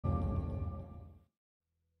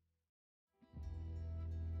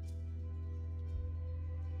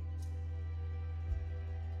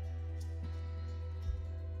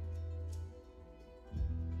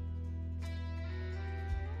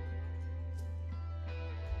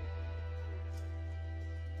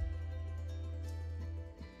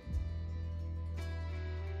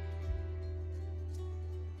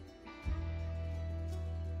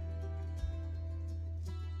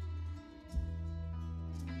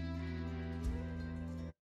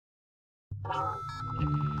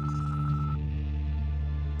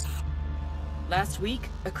Last week,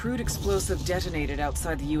 a crude explosive detonated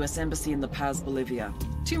outside the U.S. Embassy in La Paz, Bolivia.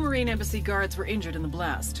 2 Marine Embassy guards were injured in the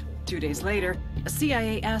blast. 2 days later, a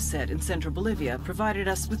CIA asset in central Bolivia provided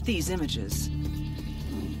us with these images.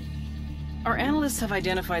 Our analysts have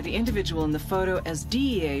identified the individual in the photo as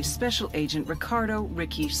DEA Special Agent Ricardo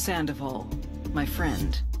Ricky Sandoval, my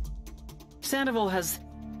friend. Sandoval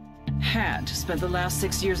had spent the last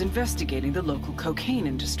 6 years investigating the local cocaine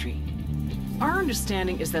industry. Our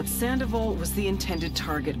understanding is that Sandoval was the intended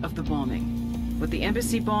target of the bombing. What the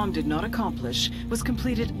embassy bomb did not accomplish was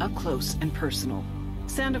completed up close and personal.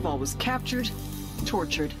 Sandoval was captured,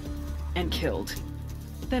 tortured, and killed.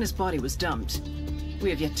 Then his body was dumped. We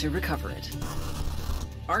have yet to recover it.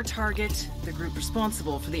 Our target, the group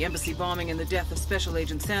responsible for the embassy bombing and the death of Special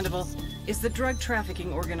Agent Sandoval, is the drug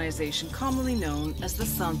trafficking organization commonly known as the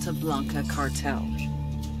Santa Blanca Cartel.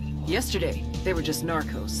 Yesterday, they were just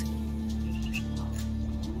narcos.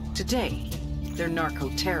 Today, they're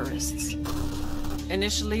narco-terrorists.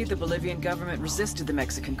 Initially, the Bolivian government resisted the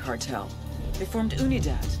Mexican cartel. They formed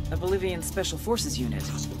Unidad, a Bolivian special forces unit.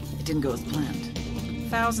 It didn't go as planned.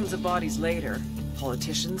 Thousands of bodies later,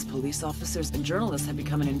 politicians, police officers, and journalists have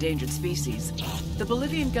become an endangered species. The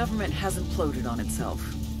Bolivian government has imploded on itself.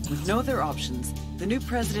 With no other options, the new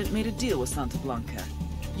president made a deal with Santa Blanca.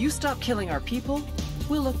 You stop killing our people,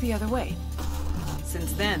 we'll look the other way.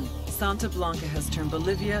 Since then, Santa Blanca has turned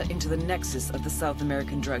Bolivia into the nexus of the South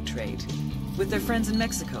American drug trade. With their friends in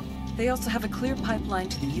Mexico, they also have a clear pipeline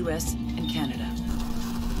to the US and Canada.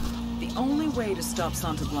 The only way to stop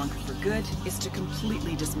Santa Blanca for good is to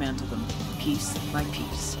completely dismantle them, piece by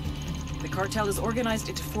piece. The cartel is organized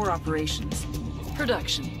into 4 operations: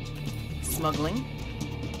 production, smuggling,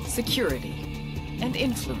 security, and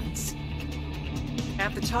influence.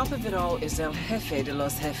 At the top of it all is El Jefe de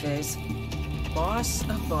los Jefes, boss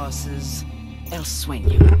of bosses, El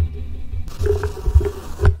Sueño.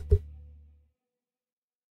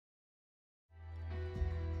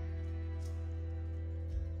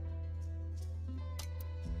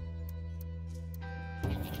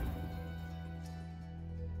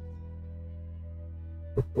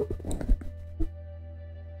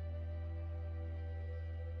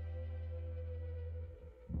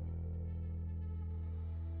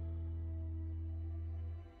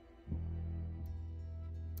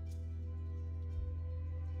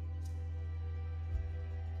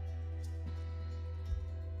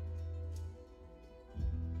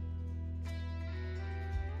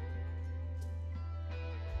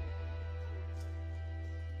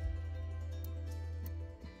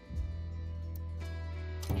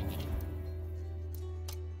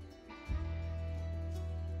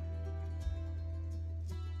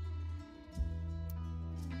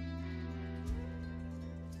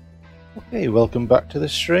 Okay, welcome back to the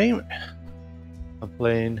stream. I'm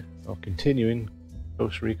playing, or continuing,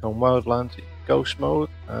 Ghost Recon Wildlands in Ghost mode,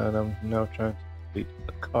 and I'm now trying to complete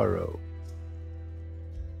OCORO.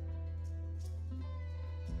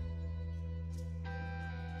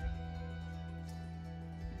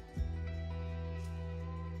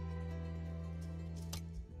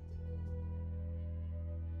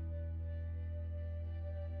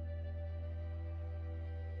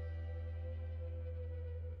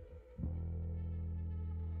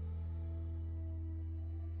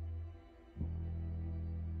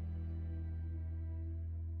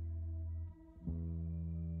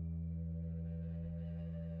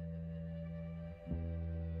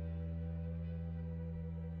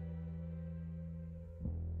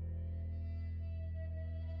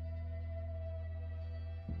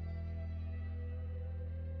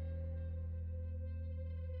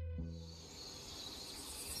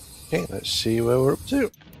 Okay, let's see where we're up to.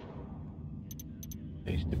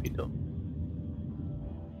 Needs to be done.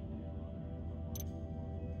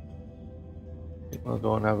 I think we'll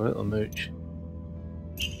go and have a little mooch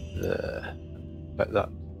there. Like that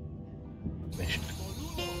mission.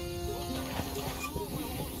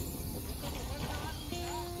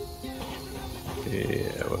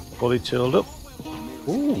 Yeah, we're fully tooled up.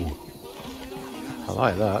 Ooh, I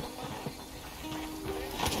like that.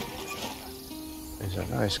 It's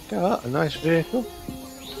a nice car, a nice vehicle.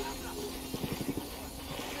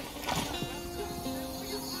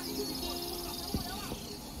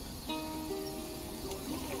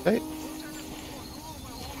 Okay.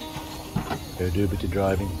 Go do a bit of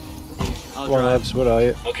driving. Come on, lads, where are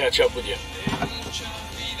you? I'll catch up with you.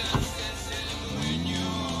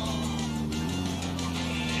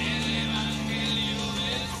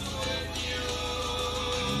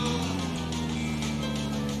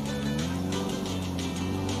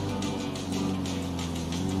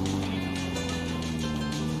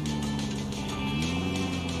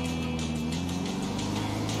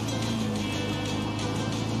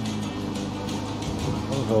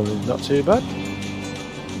 holding not too bad.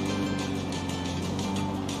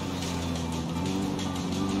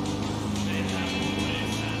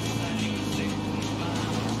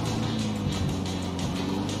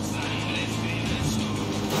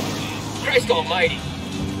 Christ almighty!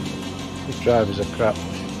 These drivers are crap.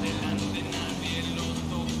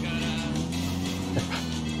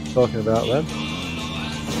 Talking about them.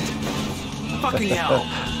 Fucking hell!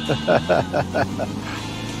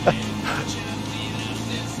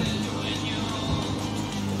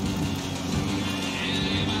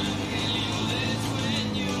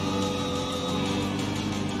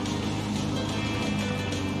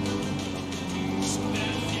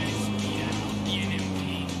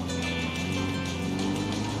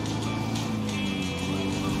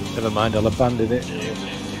 Never mind, I'll abandon it.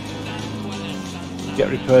 Get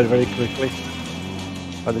repaired very quickly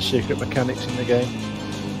by the secret mechanics in the game.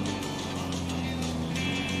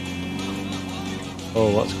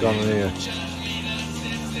 Oh, what's gone on here?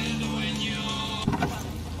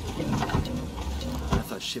 I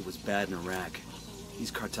thought shit was bad in Iraq.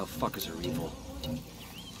 These cartel fuckers are evil.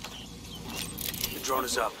 The drone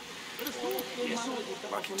is up.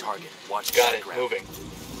 Marking target. Watch. Got it. Moving.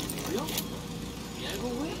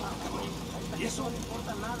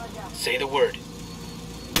 Say the word.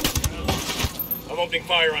 I'm opening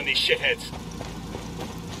fire on these shitheads.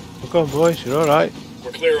 Look on, boys, you're alright.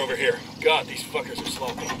 We're clear over here. God, these fuckers are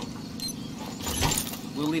sloppy.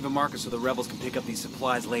 We'll leave a marker so the rebels can pick up these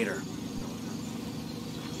supplies later.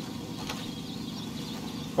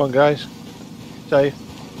 Come on, guys. Safe.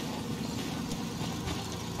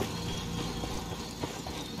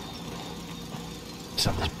 Let's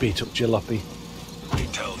have this beat up jalopy.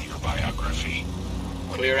 Tell your biography.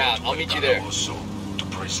 Clear out. I'll meet you there. Also, to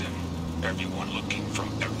prison. Everyone looking from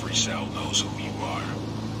every cell knows who you are.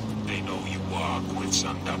 They know you walk with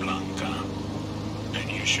Santa Blanca.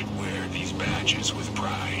 And you should wear these badges with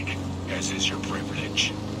pride, as is your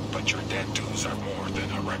privilege. But your tattoos are more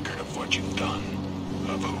than a record of what you've done,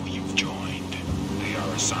 of who you've joined. They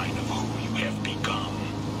are a sign of who you have become.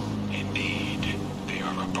 Indeed, they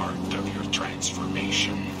are a part of your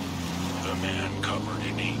transformation. The man covered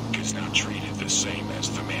in ink is not treated the same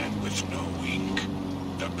as the man with no ink.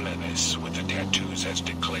 The Blenis with the tattoos has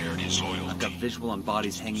declared his loyalty. I've got visual on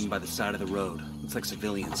bodies hanging by the side of the road. Looks like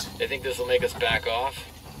civilians. They think this will make us back off?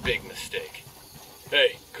 Big mistake.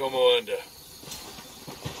 Hey, como anda?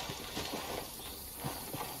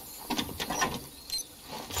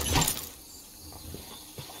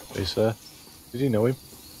 Hey, sir. Did you know him?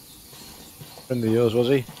 Friend of yours, was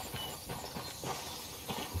he?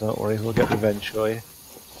 Don't worry, we'll get revenge for you.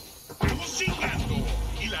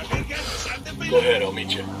 Go ahead, I'll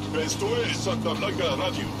meet you. Esto es Santa Blanca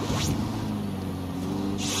Radio.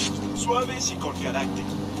 Suaves y con carácter.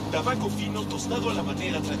 Tabaco fino tostado a la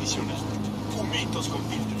manera tradicional. Humitos con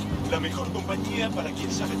filtro. La mejor compañía para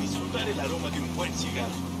quien sabe disfrutar el aroma de un buen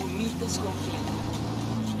cigarro. Humitos con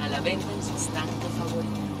filtro. A la venta en su instante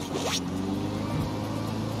favorito.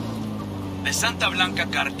 The Santa Blanca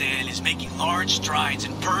cartel is making large strides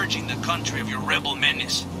in purging the country of your rebel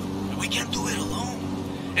menace. But we can't do it alone.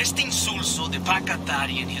 Este insulso de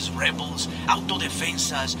Pacatari and his rebels,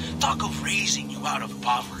 autodefensas, talk of raising you out of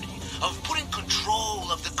poverty, of putting control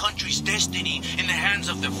of the country's destiny in the hands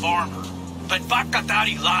of the farmer. But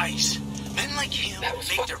Pacatari lies. Men like him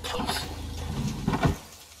make their close.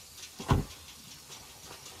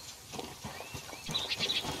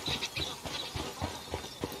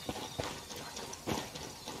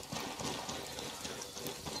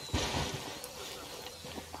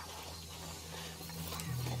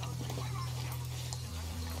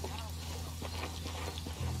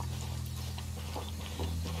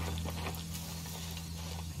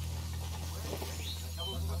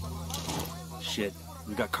 Shit,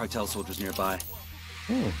 we got cartel soldiers nearby.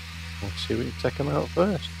 Let's see if we can take them out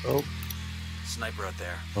first. Oh, Sniper out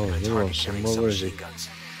there. Oh, Got a he target wants some carrying more, some where is he? machine guns.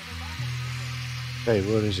 hey,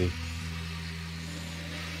 where is he?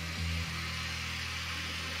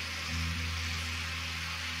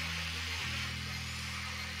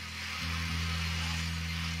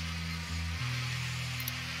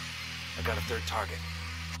 I got a third target.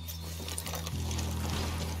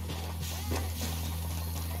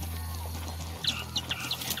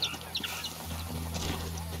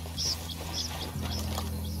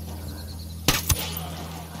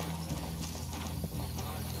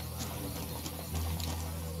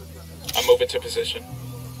 I'm moving to position.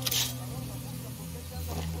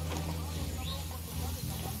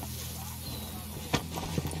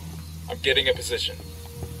 I'm getting a position.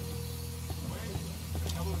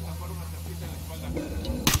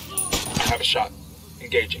 I have a shot.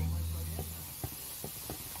 Engaging.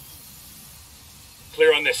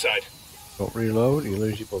 Clear on this side. Don't reload, you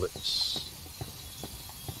lose your bullets.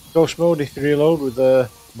 Ghost mode, if you reload with the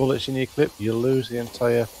bullets in your clip, you'll lose the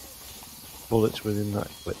entire bullets within that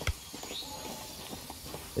clip.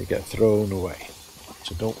 They get thrown away.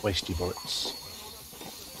 So don't waste your bullets.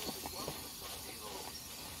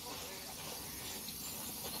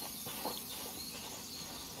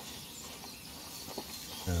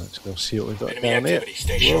 Now let's go see what we've got Enemy down activity, here.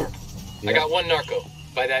 stay sharp. Yeah. I got one narco,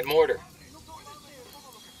 by that mortar.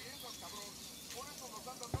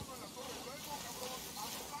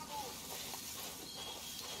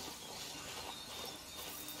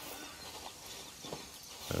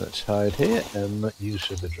 Let's hide here and make use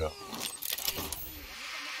of the drop.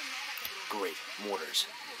 Great. Mortars.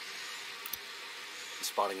 I'm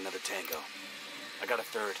spotting another tango. I got a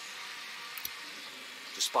third.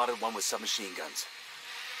 Just spotted one with submachine guns.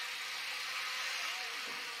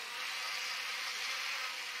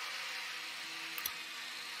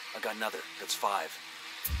 I got another. That's 5.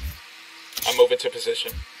 I'm moving to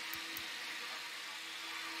position.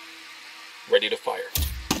 Ready to fire.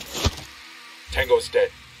 Tango is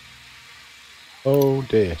dead. Oh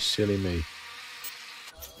dear, silly me.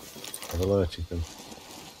 I've alerted them.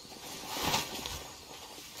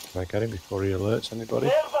 Can I get him before he alerts anybody?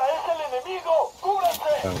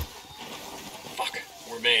 Oh. Fuck,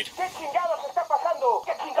 we're made.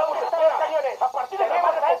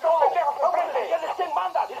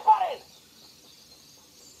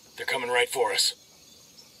 They're coming right for us.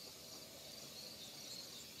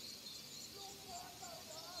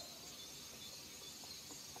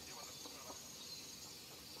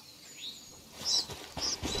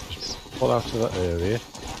 Pull out of that area.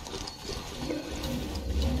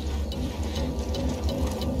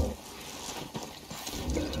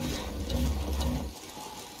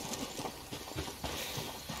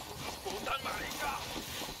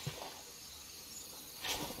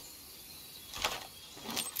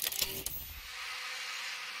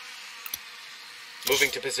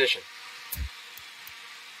 Moving to position.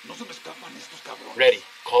 Ready.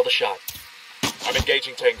 Call the shot. I'm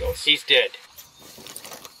engaging Tango. He's dead.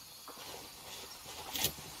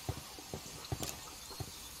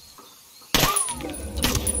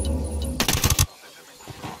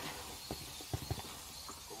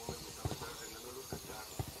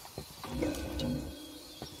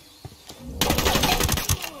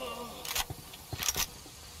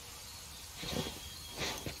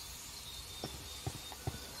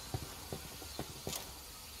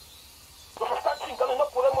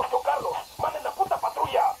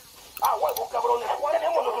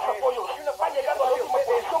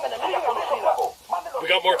 We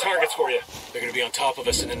got more targets for you. They're gonna be on top of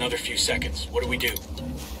us in another few seconds. What do we do?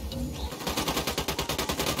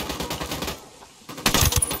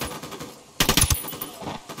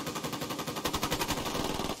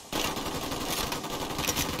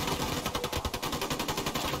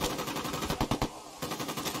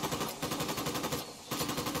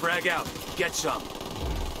 Frag out. Get some.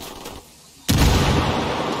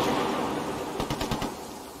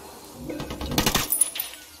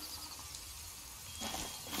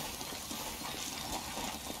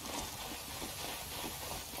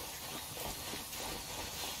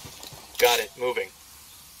 Got it. Moving.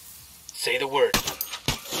 Say the word.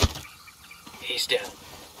 He's down.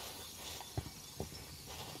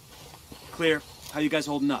 Clear. How you guys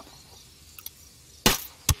holding up?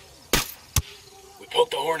 We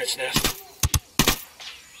poked the hornet's nest.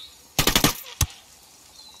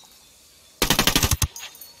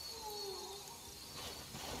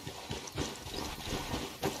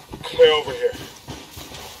 Clear over here.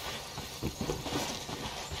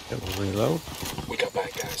 It will reload. We got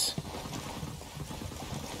bad guys.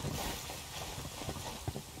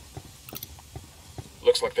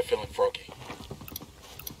 Looks like they're feeling froggy.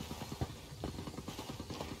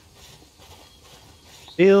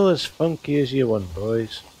 Feel as funky as you want,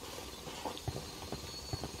 boys.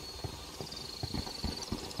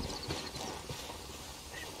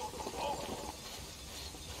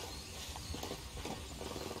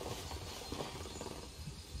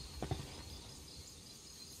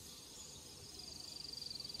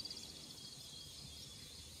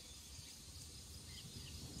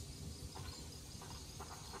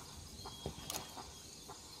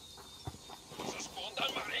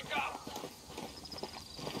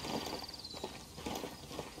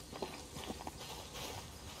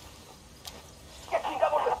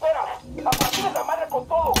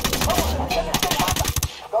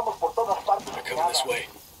 They're coming this way.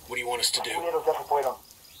 What do you want us to do?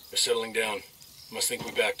 They're settling down. Must think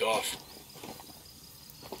we backed off.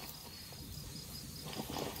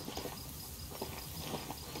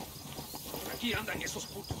 aquí andan esos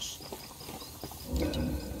putos.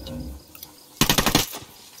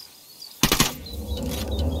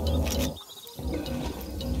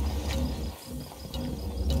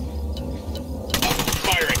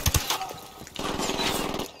 Firing.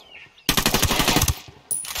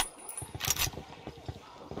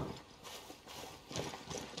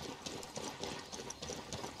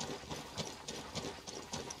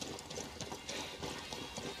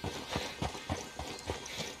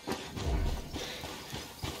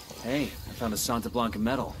 Hey, I found a Santa Blanca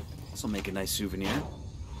medal. This'll make a nice souvenir.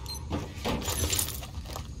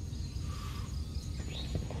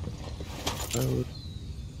 Road.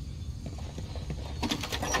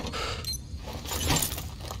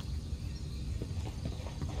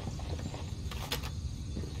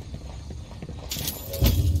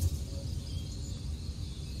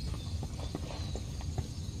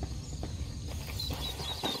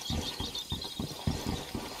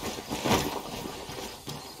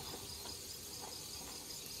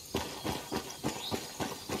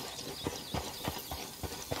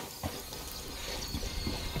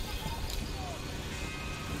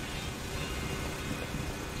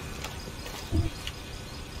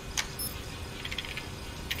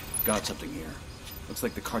 Got something here. Looks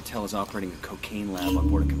like the cartel is operating a cocaine lab on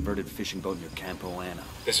board a converted fishing boat near Campo Ana.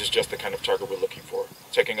 This is just the kind of target we're looking for.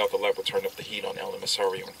 Taking out the lab will turn up the heat on El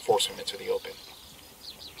Emisario and force him into the open.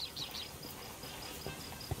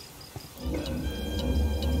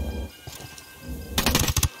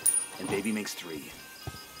 And baby makes 3.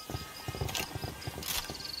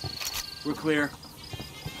 We're clear.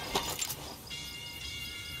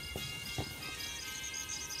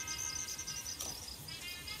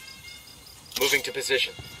 Moving to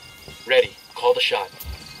position. Ready. Call the shot.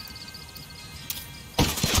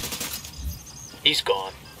 He's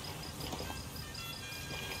gone.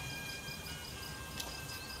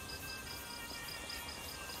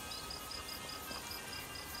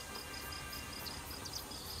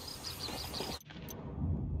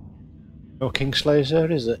 No Kingslayers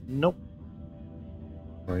there, is it? Nope.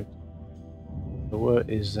 Right. So where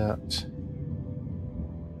is that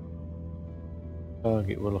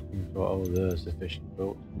target we're looking for? Oh, there's the fishing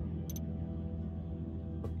boat.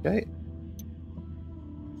 Okay.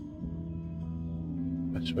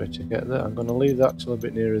 Best way to get there. I'm going to leave that till a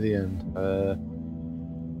bit nearer the end.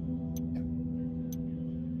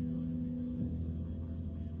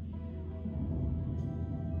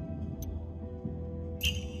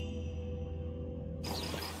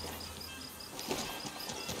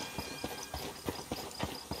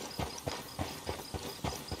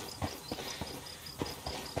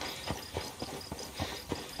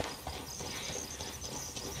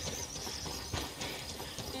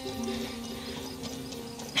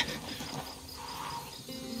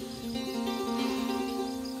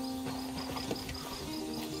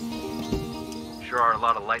 Sure are a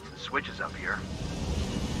lot of lights and switches up here.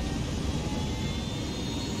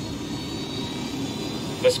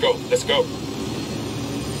 Let's go, let's go.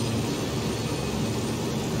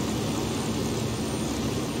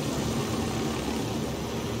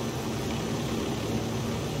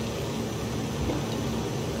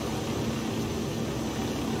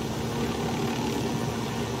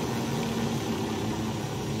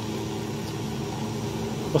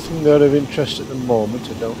 Nothing there of interest at the moment,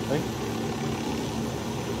 I don't think.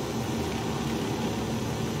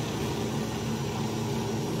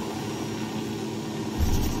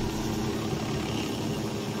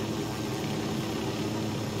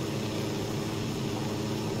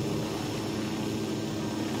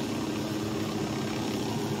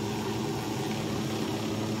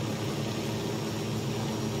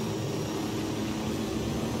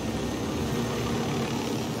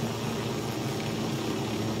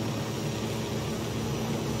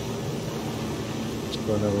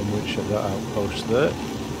 Go and have a munch at that outpost there.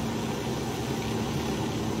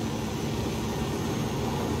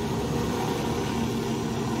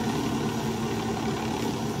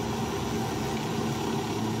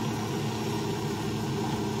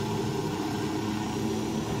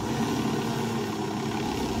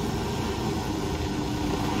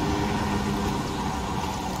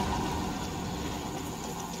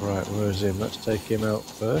 Right, where's him? Let's take him out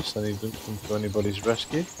first, then he doesn't come to anybody's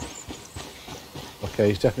rescue. Okay,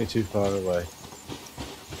 he's definitely too far away.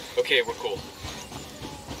 Okay, we're cool.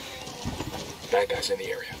 Bad guys in the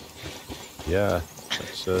area. Yeah,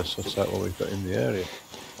 let's suss out what we've got in the area.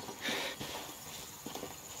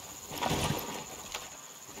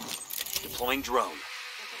 Deploying drone.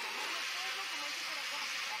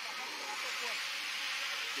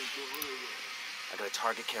 I got a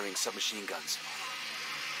target carrying submachine guns.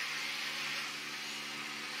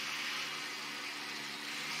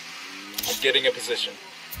 Getting a position.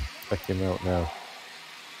 Check him out now.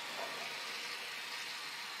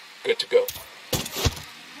 Good to go.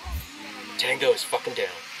 Tango is fucking down.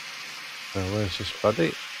 Now, where's this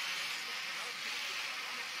buddy?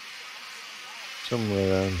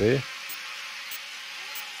 Somewhere around here.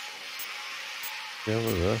 Yeah,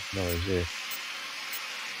 over there. No, he's here.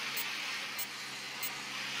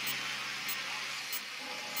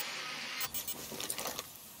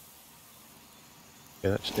 Yeah,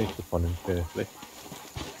 let's sneak up on him carefully.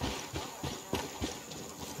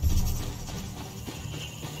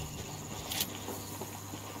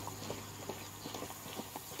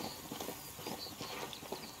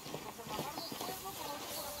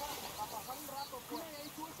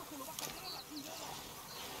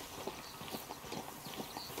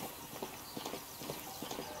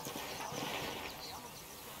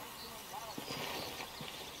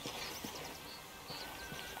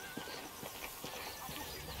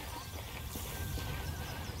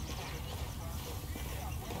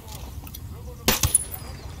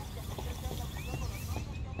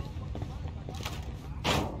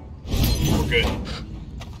 Good.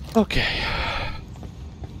 Okay.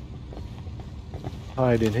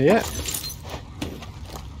 Hide in here.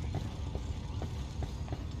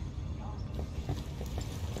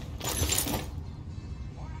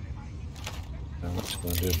 Now let's go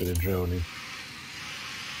and do a bit of droning.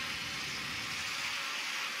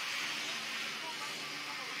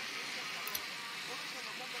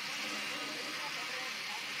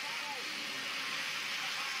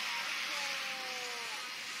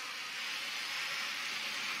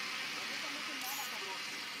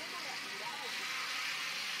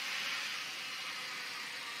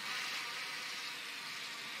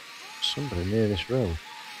 Somebody near this road.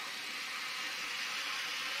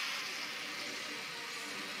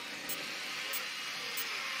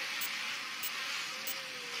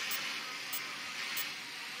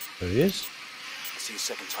 There he is. I see a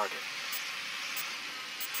second target.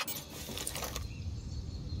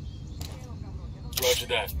 Roger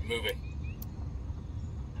that. Moving.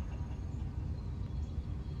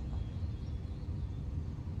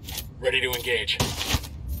 Ready to engage.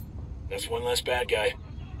 That's one less bad guy.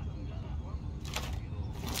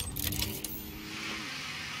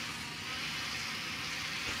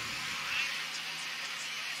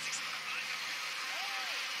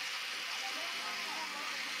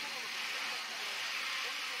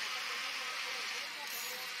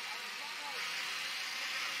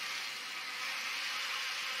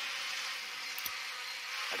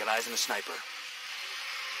 I got eyes on a sniper.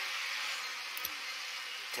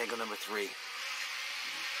 Tango number 3.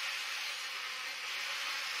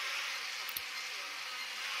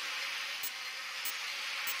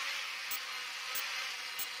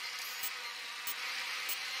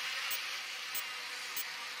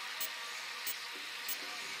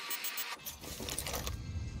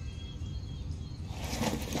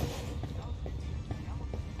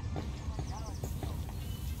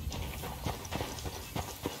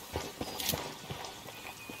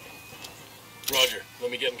 Roger. Let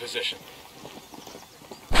me get in position.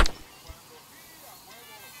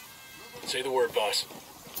 Say the word, boss.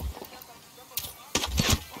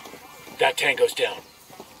 That tango's down.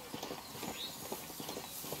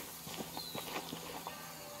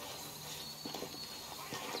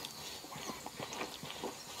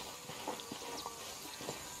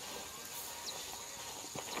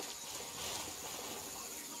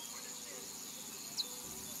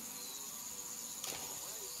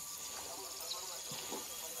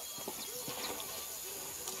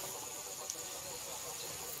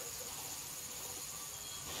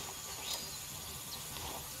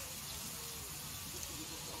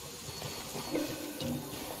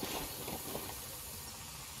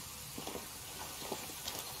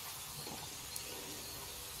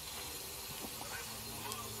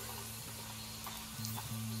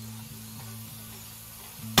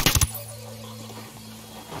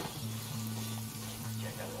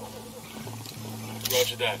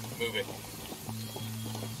 Roger that. Moving.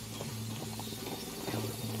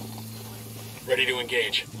 Ready to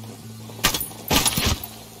engage.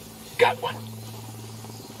 Got one.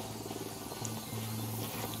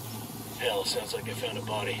 Hell, sounds like I found a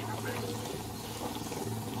body.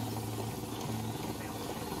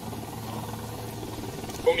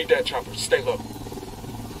 Won't need that chopper. Stay low.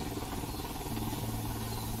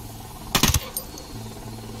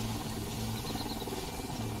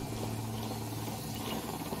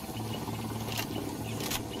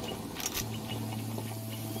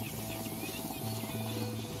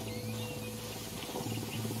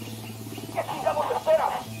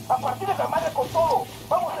 ¡A partir de la madre con todo!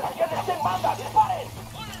 ¡Vamos a enseñarles quién manda! ¡Disparen!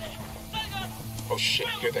 Oh shit,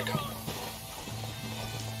 here they come.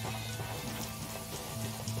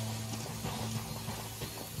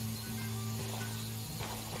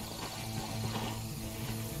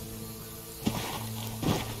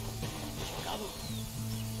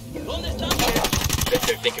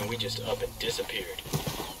 They're thinking we just up and disappeared.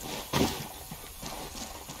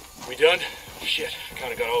 We done? Shit, I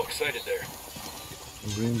kinda got all excited there.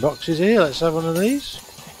 Some green boxes here, let's have one of these.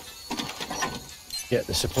 Get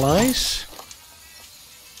the supplies.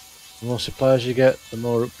 The more supplies you get, the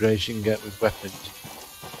more upgrades you can get with weapons,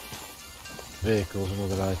 vehicles and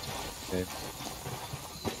other items. Okay.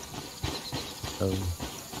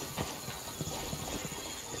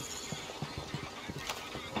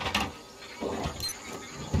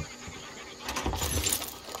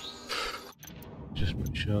 Just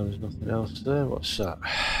make sure there's nothing else there. What's that?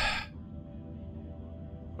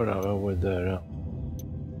 Put out over there.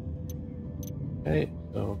 Okay,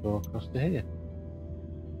 so we'll go across to here.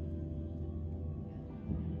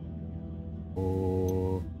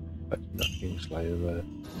 Oh, that's that Kingslayer there.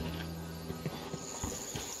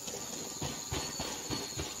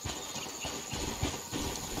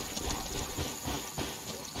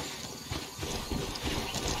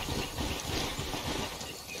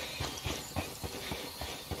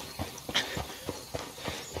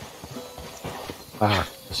 Ah,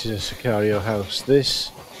 this is a Sicario house.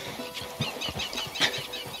 This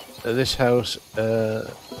house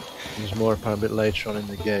is more apparent a bit later on in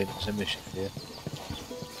the game. It's a mission here.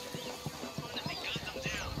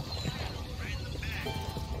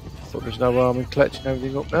 But there's no harm in collecting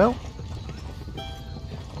everything up now.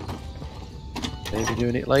 Maybe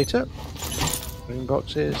doing it later. Green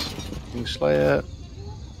boxes, Kingslayer.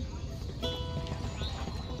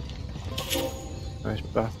 Nice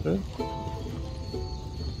bathroom.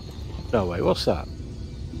 No way, what's that?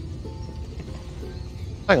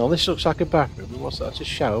 Hang on, this looks like a bathroom. What's that? It's a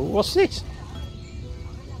shower. What's this?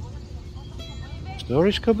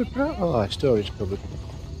 Storage cupboard, bro? Oh, storage cupboard.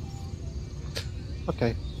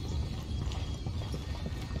 Okay.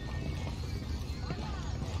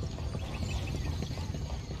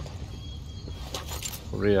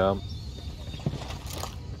 Rearm.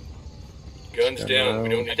 Guns down. We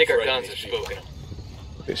don't need I think to our frighten guns have these people. spoken.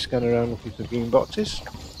 Bit scan around looking for green boxes.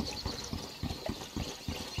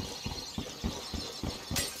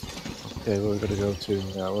 Okay, where are we going to go to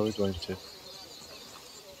now? Where are we going to?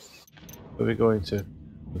 Where are we going to?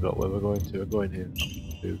 Forgot where we're going to. We're going here.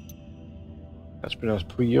 To. That's pronounced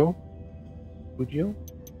Puyo. Puyo?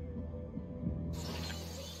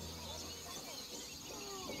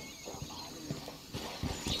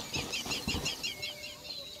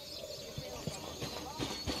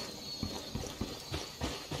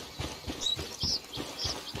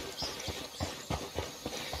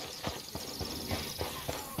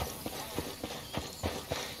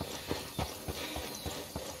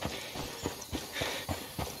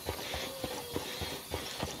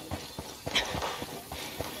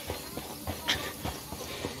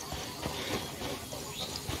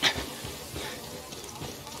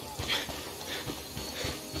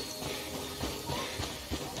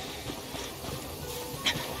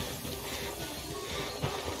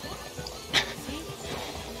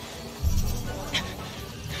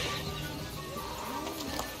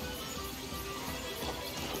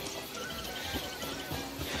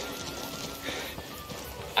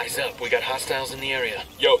 Eyes up, we got hostiles in the area.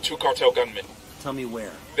 Yo, 2 cartel gunmen. Tell me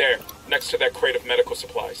where. There, next to that crate of medical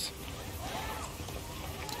supplies.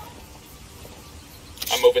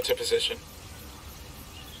 I'm moving to position.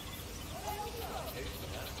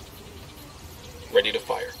 Ready to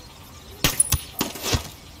fire.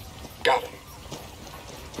 Got him.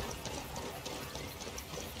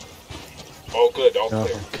 All good, all Now,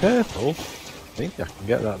 clear. if I'm careful, I think I can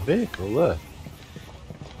get that vehicle there.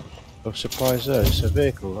 Of supplies there, it's a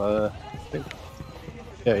vehicle. I think.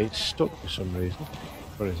 Yeah, it's stuck for some reason.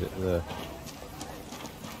 What is it there?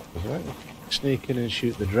 Right. Sneak in and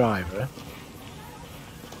shoot the driver.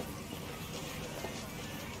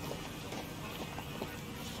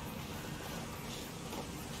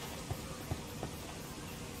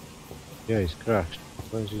 Yeah, he's crashed.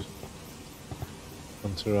 Where's his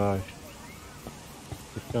entourage?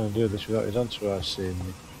 He can't do this without his entourage seeing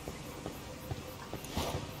me.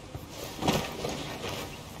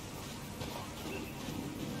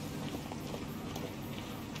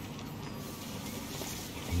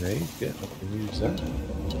 Yeah, I can use that.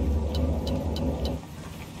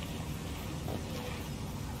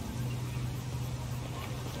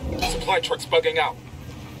 Supply truck's bugging out.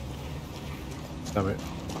 Damn it.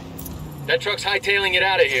 That truck's hightailing it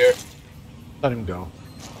out of here. Let him go.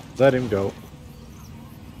 Let him go.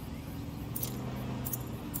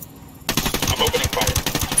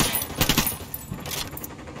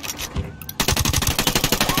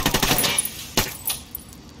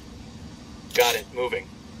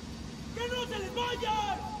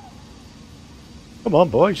 Come on,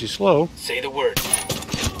 boys, you're slow. Say the word.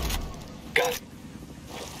 Got it.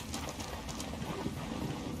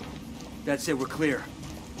 That's it, we're clear.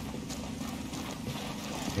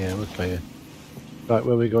 Yeah, we're clear. Right,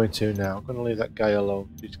 where are we going to now? I'm going to leave that guy alone.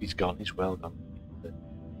 He's gone, he's well gone.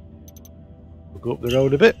 We'll go up the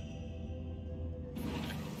road a bit.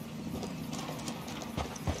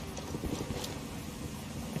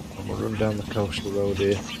 And we'll run down the coastal road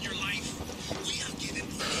here.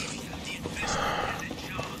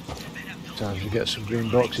 Sometimes we get some green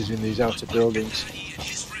boxes in these outer buildings.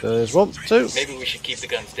 There's one, two. Maybe we should keep the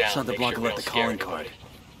guns down. Santa make Blanca sure we left the don't scare calling card. anybody.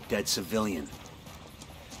 Dead civilian.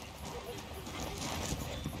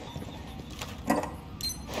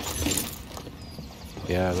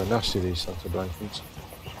 Yeah, they're nasty, these Santa Blancans.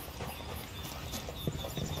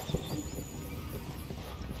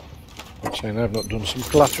 I'm saying I've not done some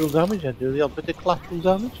collateral damage. I do the odd bit of collateral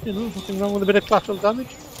damage, you know, nothing wrong with a bit of collateral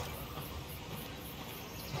damage.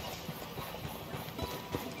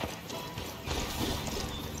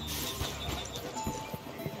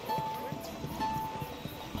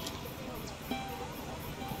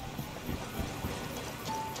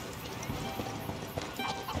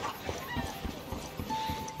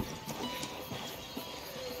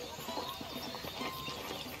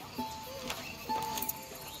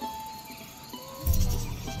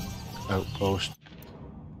 Outpost.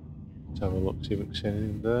 Let's have a look, see if we can see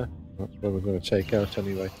anything there. That's where we're going to take out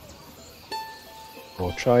anyway.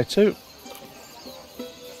 Or try to.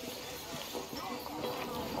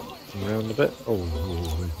 Come round a bit. Oh,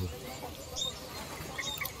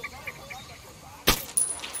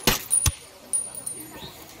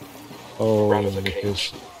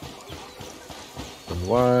 because and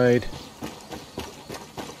wide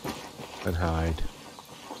and hide.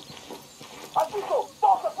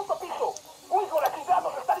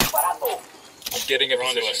 Getting in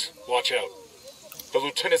position. Watch out. The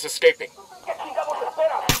lieutenant's escaping. Good to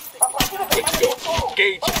go.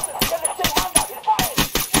 Engage.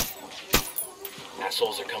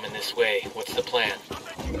 Assholes are coming this way. What's the plan?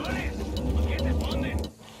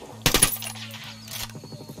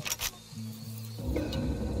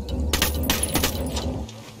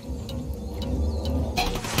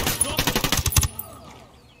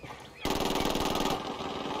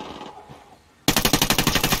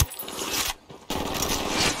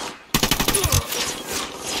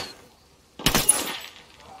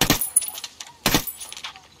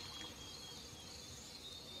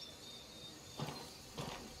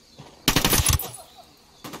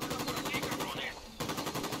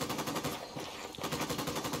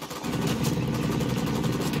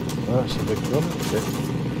 That's a big gun, isn't it?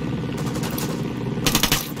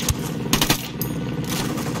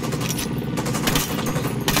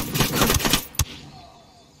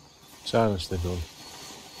 Silence the gun.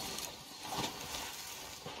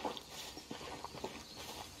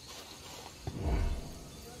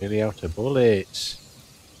 Nearly out of bullets.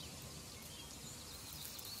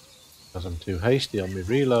 Because I'm too hasty on my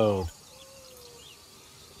reload.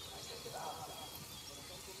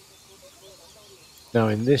 Now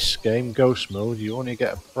in this game, Ghost Mode, you only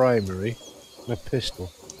get a primary and a pistol.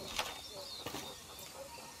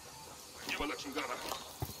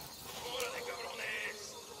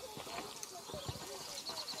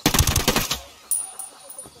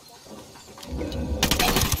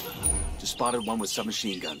 Just spotted one with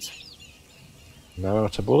submachine guns. Now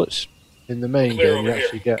out of bullets. In the main Clear game, you over here.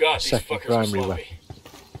 actually get God, a these second fuckers are primary sloppy. weapon.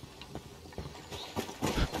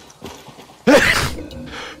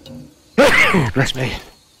 Bless me.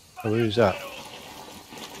 Oh, who's that?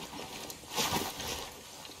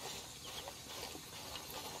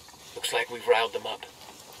 Looks like we've riled them up.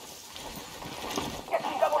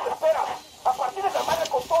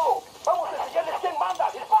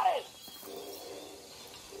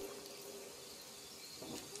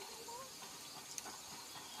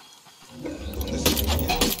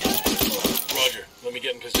 Roger, let me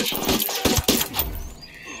get in position.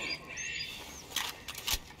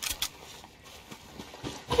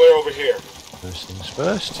 Clear over here. First things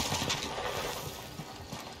first.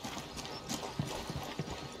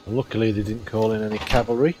 Luckily they didn't call in any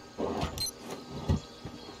cavalry. I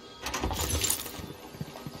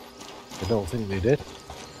don't think they did.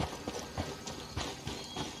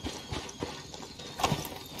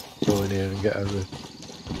 Go in here and get a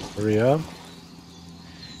rearm.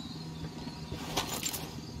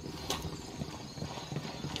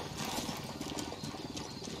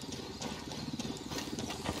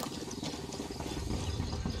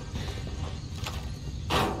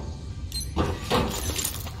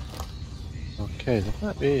 Okay, there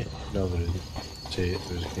might be... no, there isn't. See,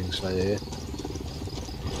 there's a Kingslayer here.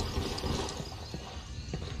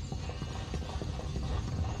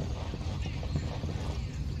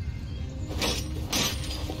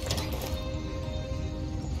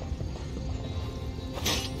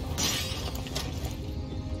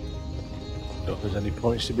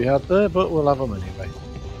 points to be had there, but we'll have them anyway.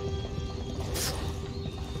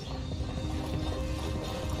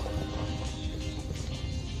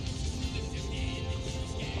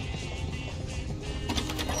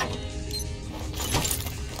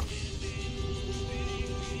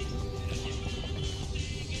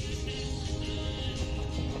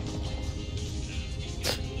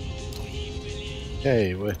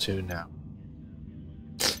 Okay, where to now?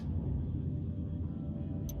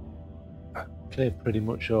 Cleared pretty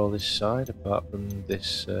much all this side apart from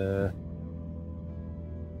this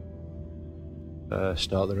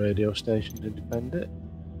start the radio station to defend it.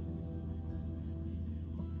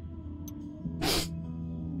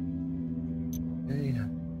 Okay.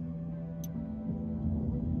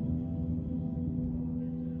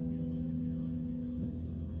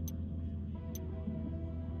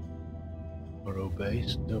 OCORO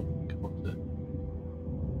base, don't come up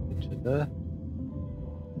into there.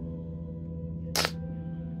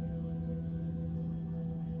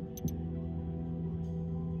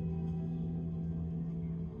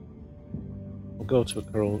 We'll go to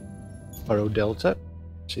OCORO Delta,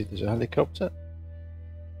 see if there's a helicopter,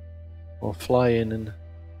 or fly in and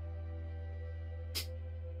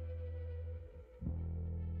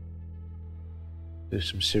do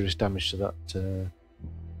some serious damage to that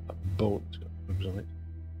boat that's got bombs on it.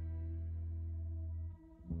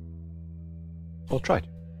 I'll try to.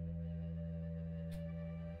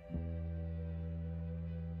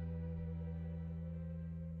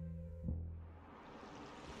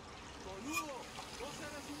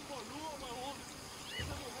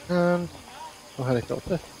 And no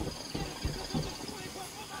helicopter.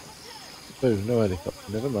 Boom, no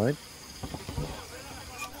helicopter, never mind.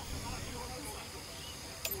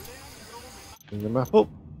 Bring the map up.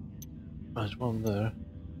 There's one there.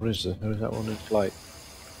 Where is there? Where is that one in flight?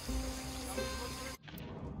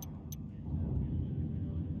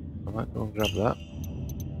 I might go and grab that.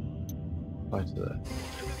 Fly to there.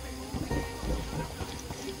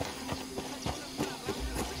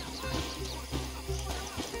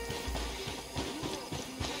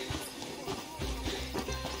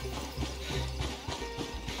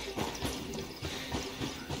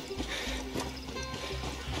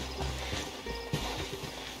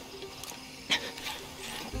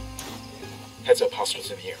 Heads up,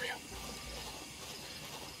 hostiles in the area.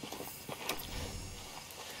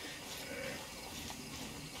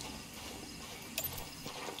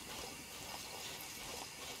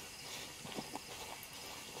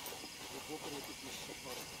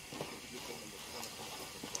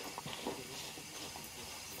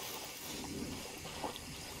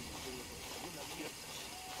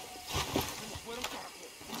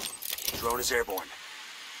 Drone is airborne.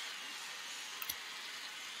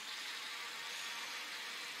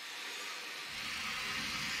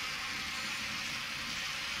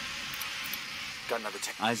 Got another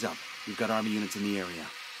tank. Eyes up. We've got army units in the area.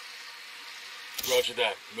 Roger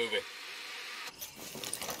that. Moving.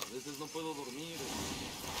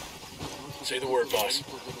 Say the word, boss.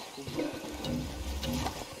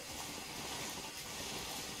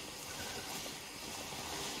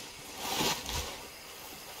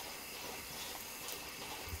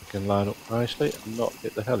 We can line up nicely and not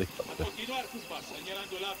hit the helicopter.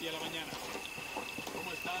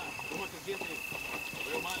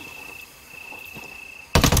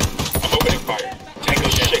 I'm opening fire.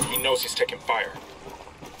 Tango's shit, he knows he's taking fire.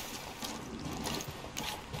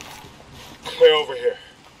 Clear over here.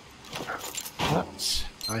 That's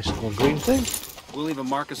a nice little green thing. We'll leave a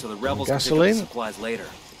marker so the rebels can pick up Gasoline? the supplies later.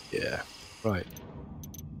 Yeah, right.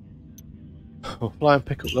 We'll fly and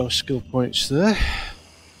pick up those skill points there.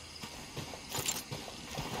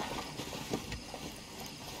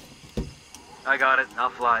 I got it. I'll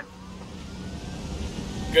fly.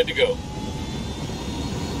 Good to go.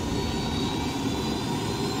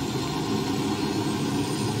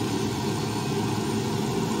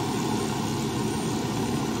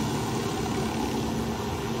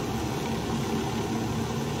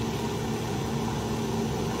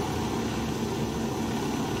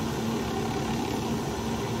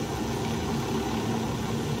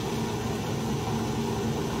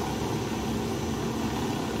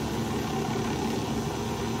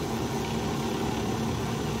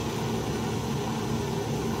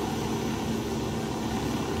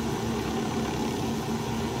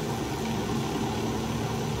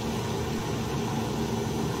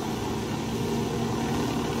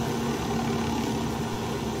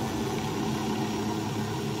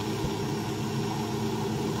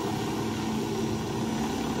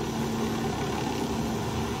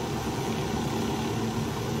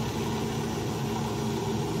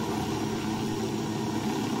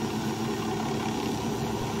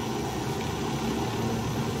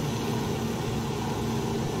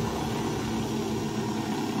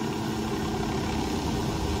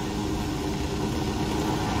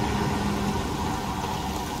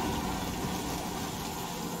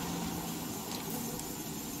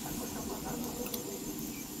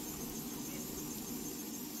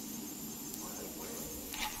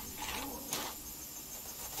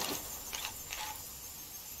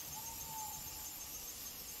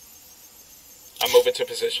 move into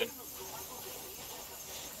position.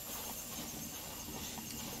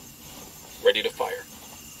 Ready to fire.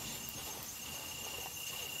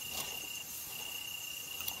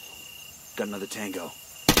 Got another tango.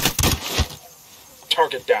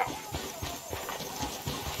 Target down.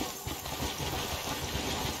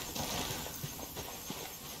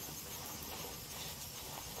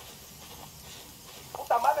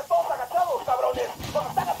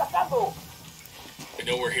 We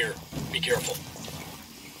know we're here. Be careful.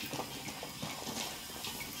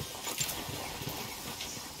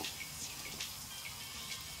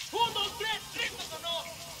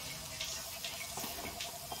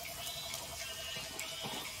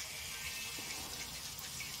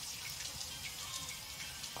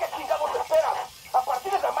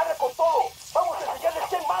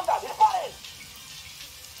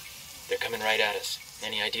 They're coming right at us.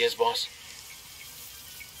 Any ideas, boss?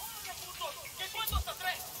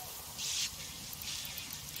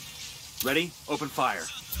 Ready? Open fire.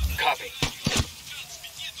 Copy.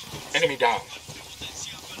 Enemy down.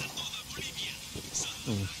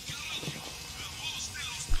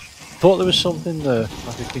 Thought there was something there,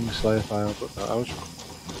 like a Kingslayer file, but no, I was wrong.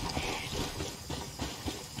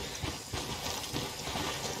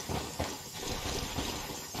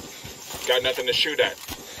 Got nothing to shoot at.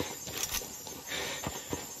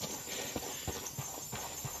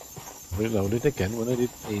 Reloaded again when I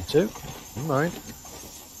didn't need to. Never mind.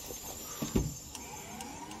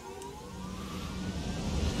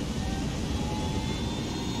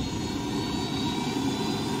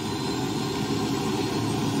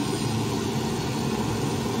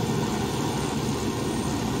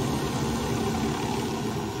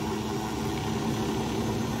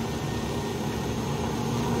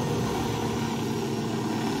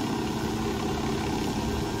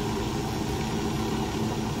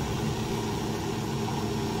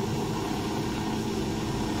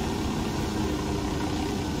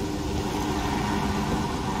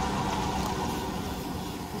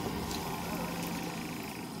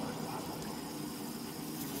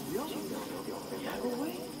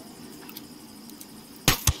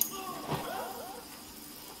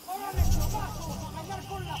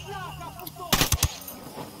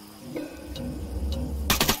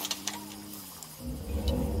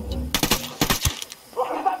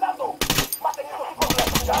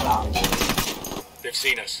 They've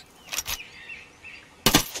seen us.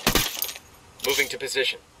 Moving to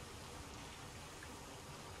position.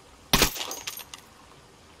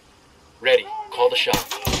 Ready. Call the shot.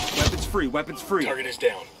 Weapons free, weapons free. Target is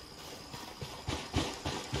down.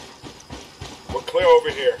 We're clear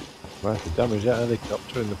over here. Might have to damage that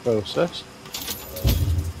helicopter in the process.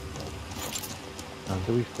 And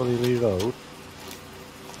do we fully reload?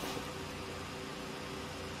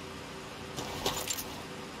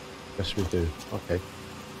 Yes, we do. Okay.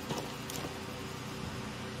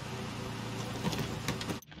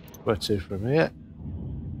 Where to from here?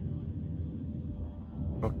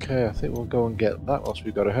 Okay, I think we'll go and get that once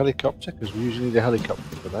we've got a helicopter, because we usually need a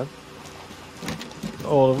helicopter for them. Not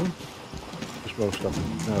all of them. Just most of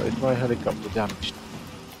them. No, is my helicopter damaged?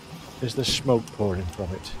 Is there smoke pouring from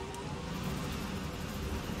it?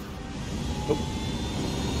 Oh.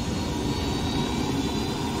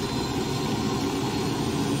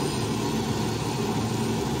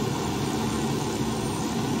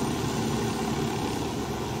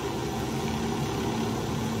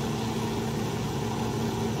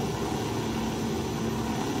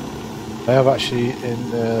 I have actually,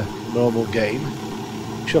 in normal game,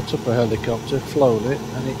 shot up a helicopter, flown it,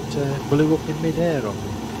 and it blew up in mid-air on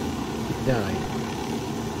me. It died.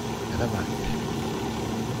 Never mind.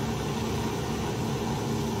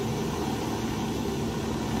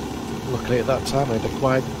 Luckily at that time I had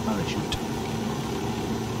acquired a parachute.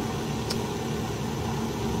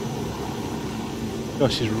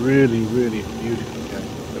 This is really, really beautiful game.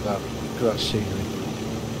 Look at that scenery.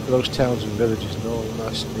 Those towns and villages and all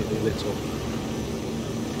nice and neatly lit up.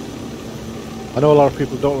 I know a lot of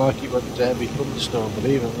people don't like it when there's a heavy thunderstorm, but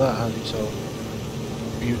even that has its own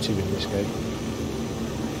beauty in this game.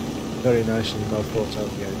 Very nicely well thought out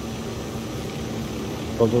game.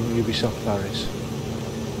 Well done Ubisoft Paris.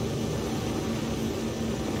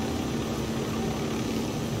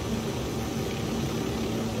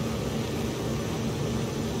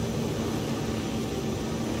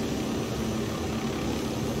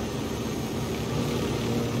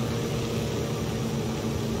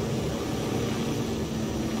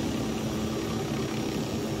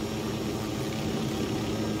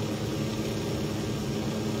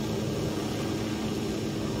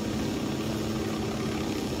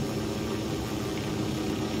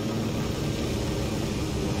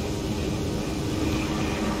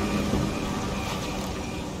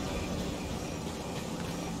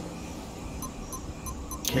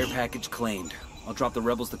 Care package claimed. I'll drop the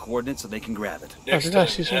rebels the coordinates so they can grab it. Next did time, I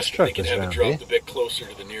see some ask if they can stragglers have it around dropped here? a bit closer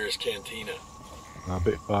to the nearest cantina. A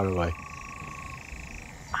bit far away.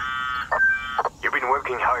 You've been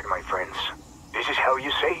working hard, my friends. This is how you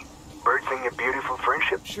say? Birthing a beautiful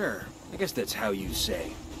friendship? Sure, I guess that's how you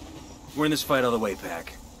say. We're in this fight all the way,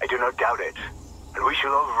 Pac. I do not doubt it. And we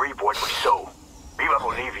shall all reap what we sow. Viva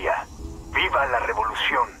Bolivia! Viva la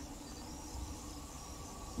revolución!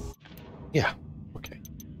 Yeah, okay.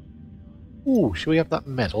 Ooh, should we have that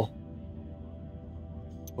medal?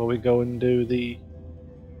 Before we go and do the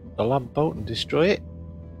lamp boat and destroy it?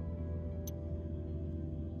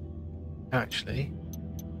 Actually,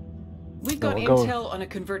 We've got we'll go intel on a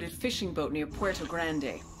converted fishing boat near Puerto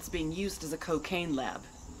Grande. It's being used as a cocaine lab.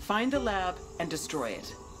 Find the lab and destroy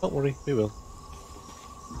it. don't worry, we will.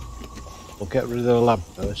 We'll get rid of the lab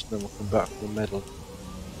first, and then we'll come back for the medal.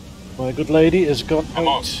 My good lady has gone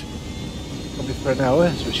out probably for an hour,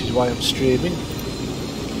 which is why I'm streaming.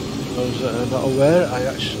 For those that are not aware, I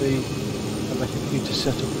actually have my computer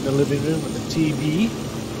set up in the living room with the TV.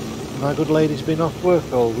 My good lady's been off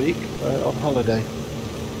work all week, on holiday.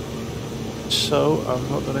 So I've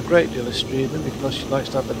not done a great deal of streaming because she likes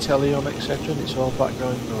to have the telly on, etc., and it's all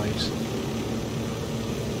background noise.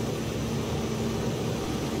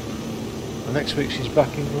 And next week she's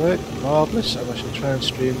back in work, marvellous, and I shall try and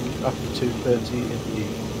stream after 2:30 in the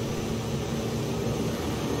evening.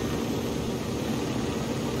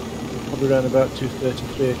 Probably around about 2:30,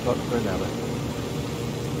 3 o'clock for an hour.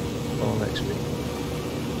 All next week.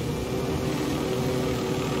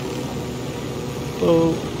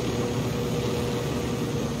 Oh.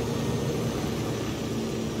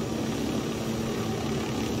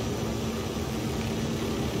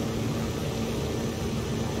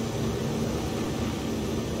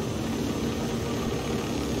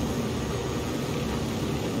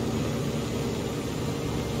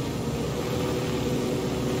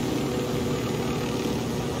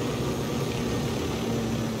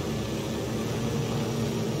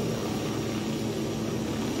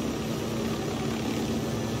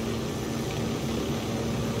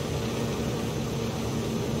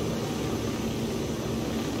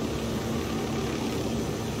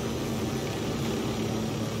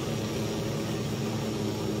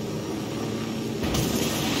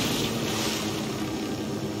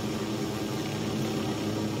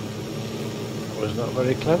 Was not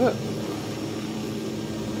very clever.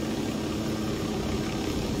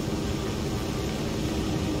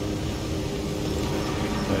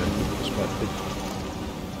 Expected.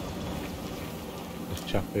 This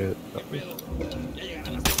chap here got me.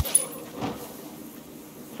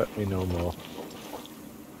 Let me know more.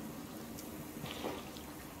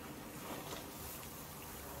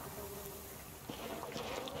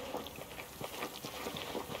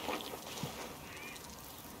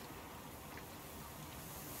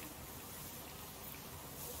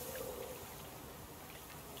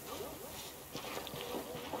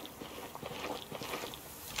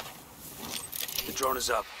 The drone is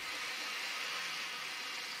up.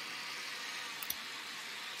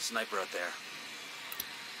 Sniper out there.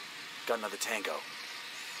 Got another tango.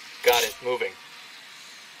 Got it, moving.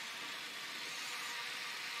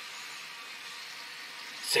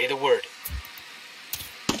 Say the word.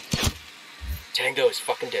 Tango is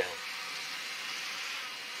fucking down.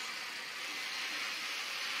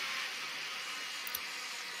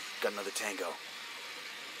 Got another tango.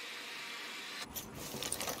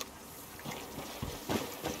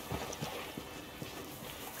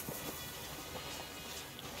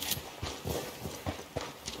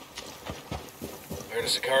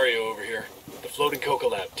 There's a Sicario over here. The floating coca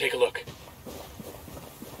lab. Take a look.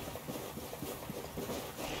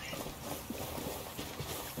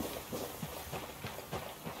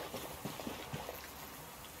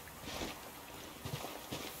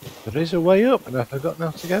 There is a way up, and I forgot how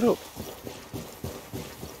to get up.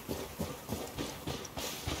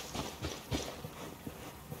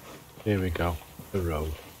 Here we go, the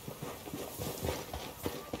road.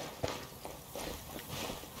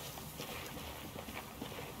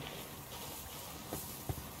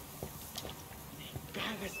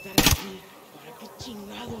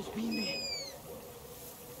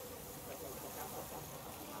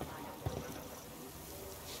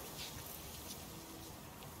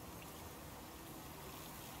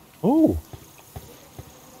 Oh!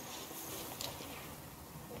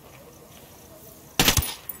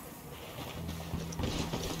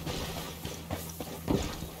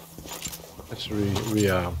 Let's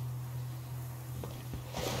rearm.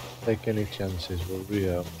 Take any chances, we'll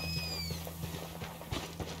rearm.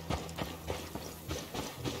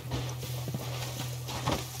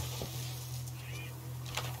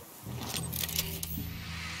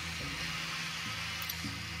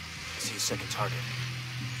 second target.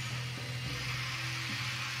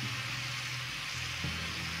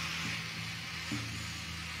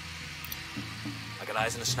 I got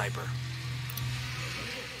eyes on a sniper.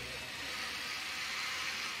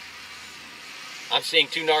 I'm seeing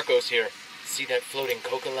 2 narcos here. See that floating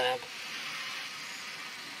coca lab?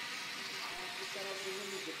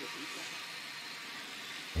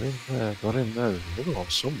 Got him there. There's another one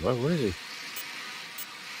somewhere. Where is he?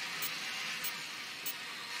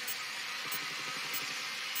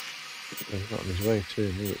 He's not on his way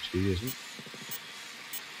to me, which he isn't.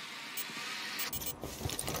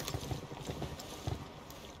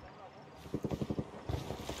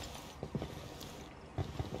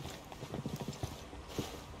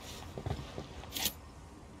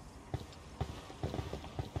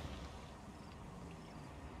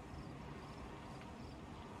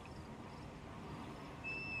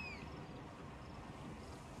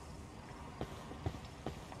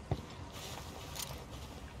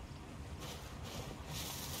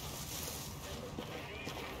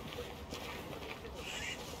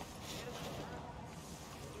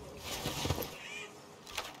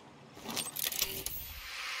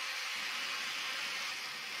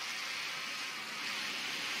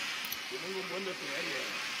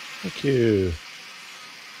 Thank you.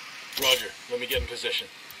 Roger, let me get in position.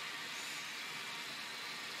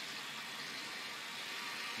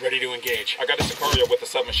 Ready to engage. I got a Sicario with a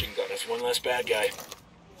submachine gun. That's one less bad guy.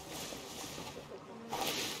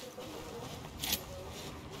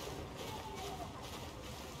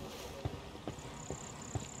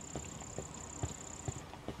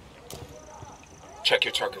 Check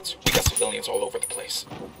your targets. We got civilians all over the place.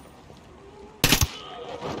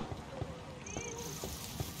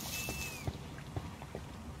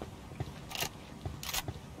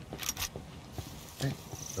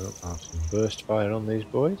 I'll have some burst fire on these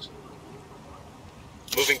boys.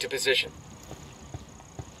 Moving to position.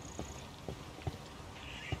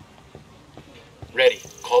 Ready.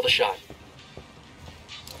 Call the shot.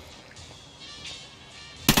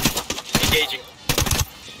 Engaging.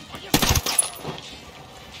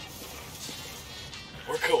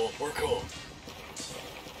 We're cool. We're cool.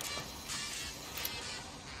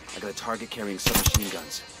 I got a target carrying submachine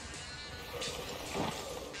guns.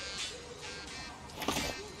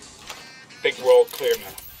 Think we're all clear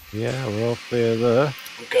now. Yeah, we're all clear there.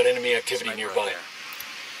 We've got enemy activity Sniper nearby.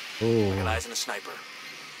 I got Oh, eyes on a sniper.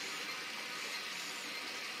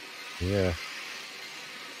 yeah.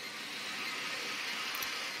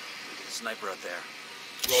 Sniper out there.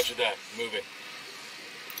 Roger that. Moving.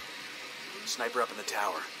 Sniper up in the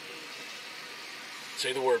tower.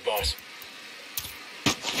 Say the word, boss.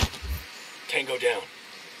 Tango down.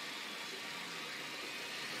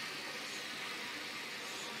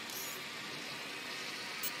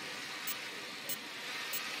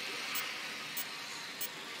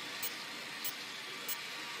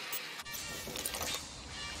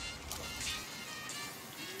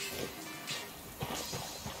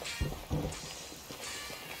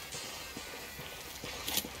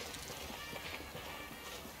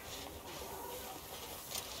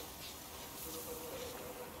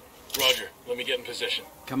 Roger, let me get in position.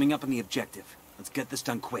 Coming up on the objective. Let's get this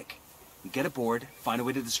done quick. We get aboard, find a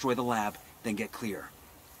way to destroy the lab, then get clear.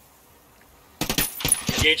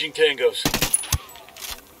 Engaging tangos.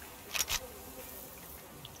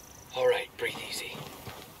 All right, breathe easy.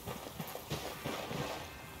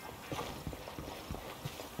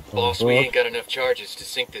 Boss, we ain't got enough charges to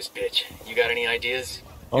sink this bitch. You got any ideas?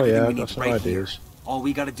 Oh Everything yeah, we I've need got some right ideas. here. All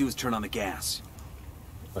we gotta do is turn on the gas.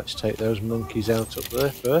 Let's take those monkeys out up there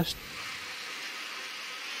first.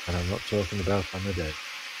 And I'm not talking about on the day.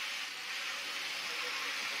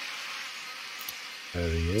 There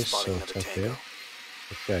he is, Spotting so another take tango. him.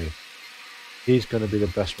 Okay. He's going to be the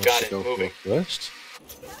best one Got to it, go moving. for first.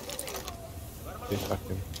 See if I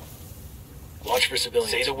can... Watch for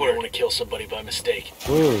civilians. Say the word. I want to kill somebody by mistake.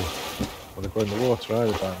 Whoa! Want to go in the water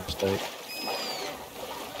either by mistake.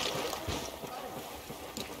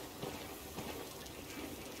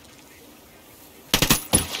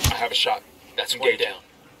 I have a shot. That's one down.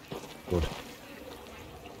 Good.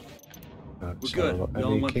 We're So, good. We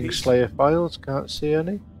all in any one piece? Kingslayer files? Can't see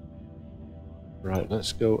any. Right,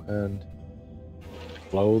 let's go and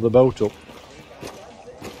blow the boat up.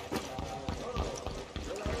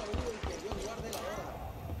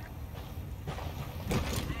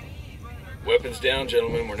 Weapons down,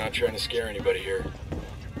 gentlemen. We're not trying to scare anybody here.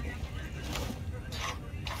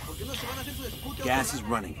 Gas is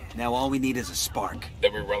running. Now all we need is a spark.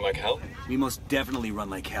 Then we run like hell? We most definitely run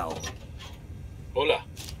like hell. Hola.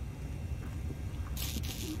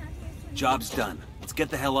 Job's done. Let's get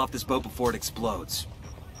the hell off this boat before it explodes.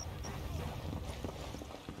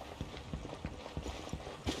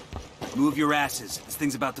 Move your asses. This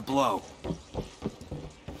thing's about to blow.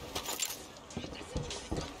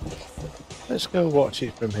 Let's go watch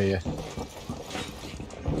it from here.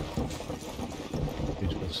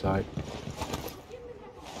 Beautiful sight.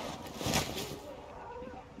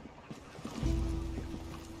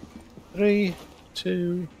 Three,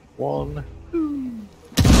 2, 1.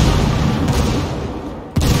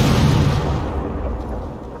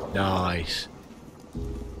 Nice.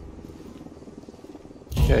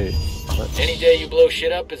 Okay. Any day you blow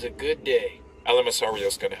shit up is a good day.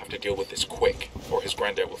 Alimasario's gonna have to deal with this quick, or his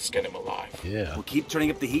granddad will skin him alive. Yeah. We'll keep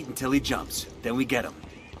turning up the heat until he jumps. Then we get him.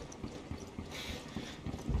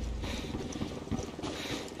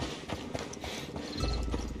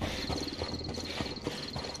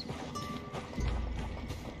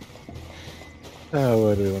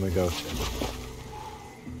 Where do we want to go to?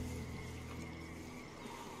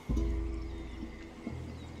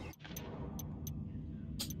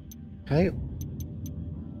 Okay.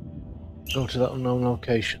 Go to that unknown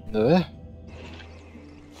location there.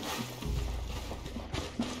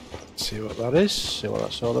 See what that is, see what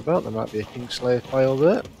that's all about. There might be a Kingslayer file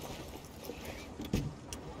there.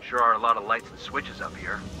 Sure are a lot of lights and switches up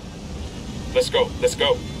here. Let's go, let's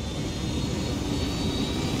go.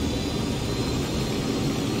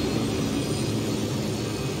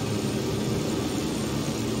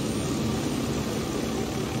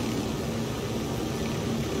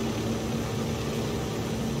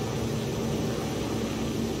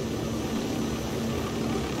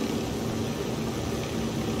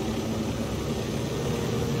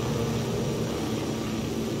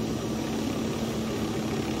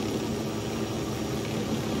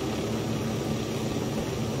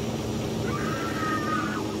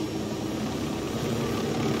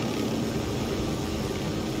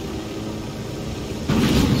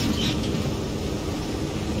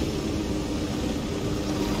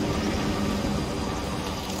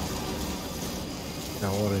 Now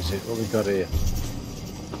what is it? What we got here?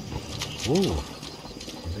 Ooh,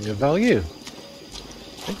 something of value.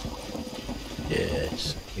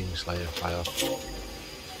 Yes, Kingslayer file.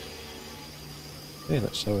 Okay,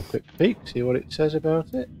 let's have a quick peek, see what it says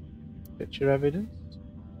about it. Picture evidence.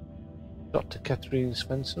 Dr. Catherine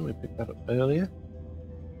Svensson, we picked that up earlier.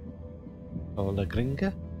 Or La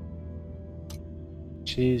Gringa.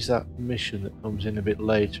 She's that mission that comes in a bit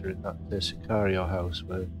later in that Sicario house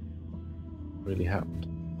where it really happened.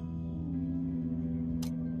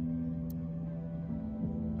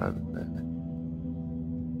 And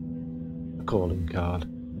a calling card,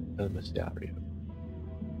 El Messiario.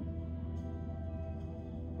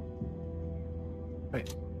 Right,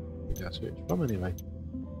 I think that's who it's from anyway.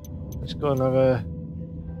 Let's go and have a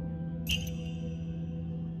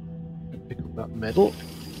pick up that medal.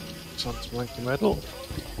 Santa Blanca medal.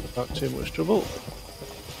 Without too much trouble.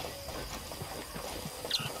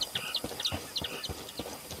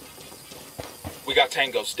 We got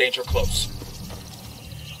tangos, danger close.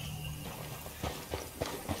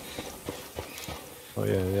 Oh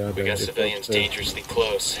yeah, We got civilians dangerously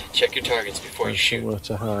close. Check your targets before you shoot. Somewhere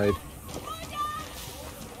to hide.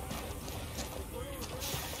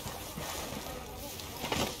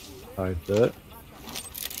 Hide there.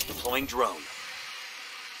 Deploying drone.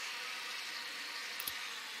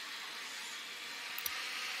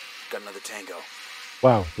 Got another tango.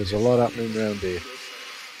 Wow, there's a lot happening around here.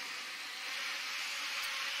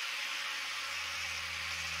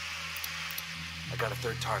 I got a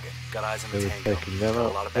third target. Got eyes on the They were tango. taking them Got a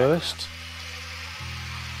out lot of background. first.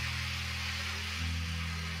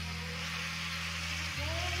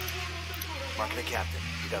 Marking a captain.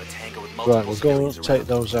 We got a tango with multiple Right, we'll go and civilians take around.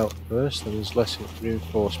 those out first, and there's less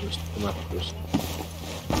reinforcements to come after us.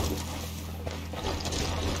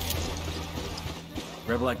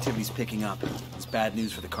 Rebel activity's picking up. It's bad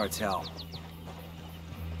news for the cartel.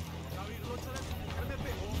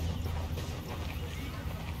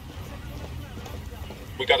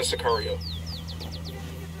 We got a Sicario.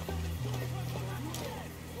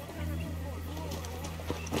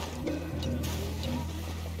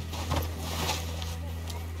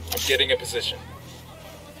 I'm getting a position.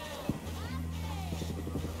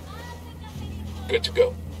 Good to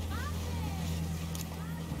go.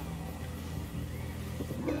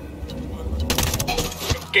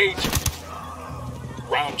 Engage.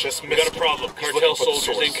 Round just missed. We got a problem. He's Cartel looking for the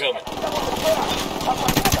soldiers source. incoming.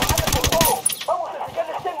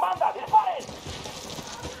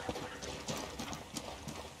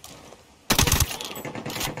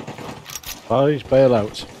 Boys, bail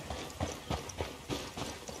out.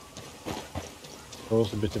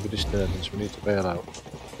 Caused a bit of a disturbance, we need to bail out.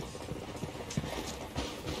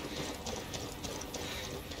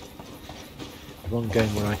 one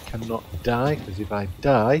game where I cannot die, because if I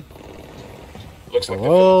die, Looks like go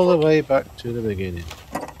they're all the feeling way back to the beginning.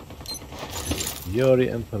 Yuri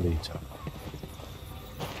and Polito.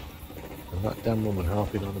 And that damn woman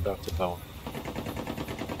harping on about a bone.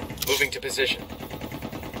 Moving to position.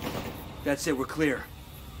 That's it, we're clear.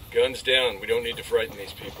 Guns down. We don't need to frighten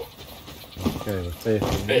these people. Okay, we're safe in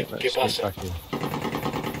Hey, there. Let's ¿qué get pasa? back in.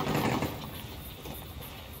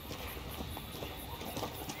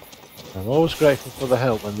 I'm always grateful for the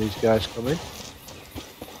help when these guys come in.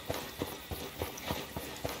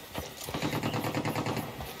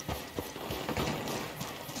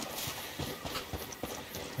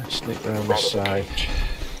 Let's sneak around the side.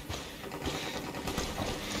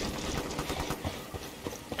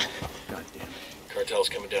 God damn it. Cartel's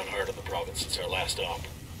coming down hard on the province. It's our last op.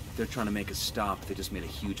 They're trying to make us stop. They just made a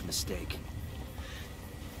huge mistake.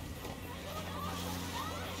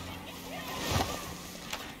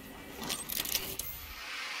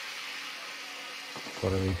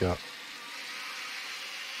 What have we got?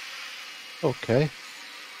 Okay.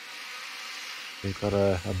 We've got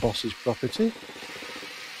a boss's property.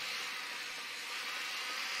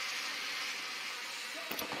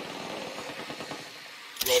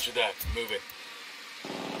 Roger that. Moving.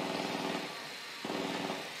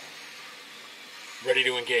 Ready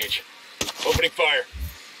to engage. Opening fire.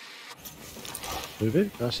 Move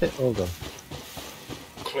it. That's it. All done.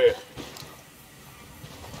 Clear.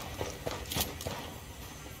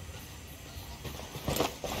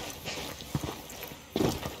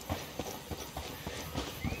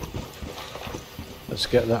 Let's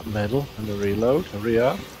get that medal and a reload, a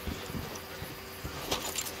rearm.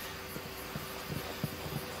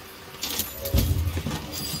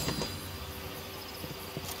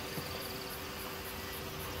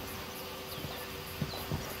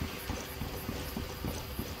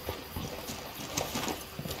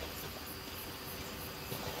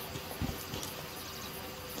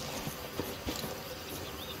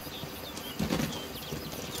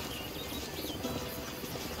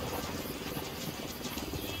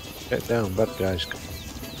 Get down, bad guys.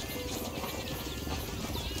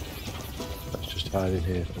 Let's just hide in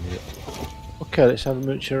here for a minute. Okay, let's have a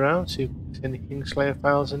mooch around, see if there's any Kingslayer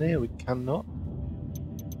files in here. We cannot.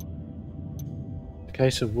 A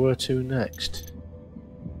case of where to next.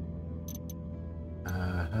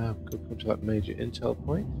 Could come to that major intel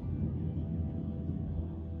point.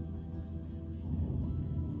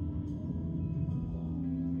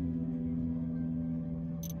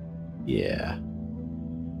 Yeah.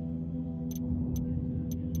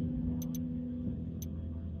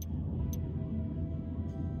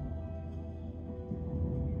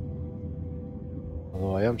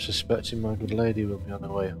 Although I am suspecting my good lady will be on her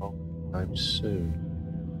way home time soon.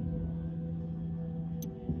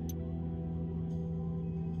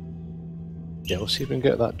 Yeah, we'll see if we can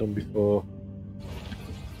get that done before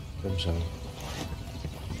she comes home.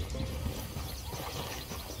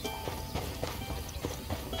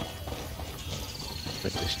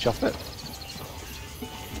 Make this chop it.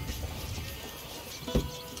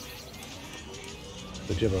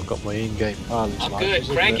 Good job, I've got my in-game pilot's I'm license,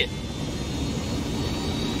 good. Crank isn't it.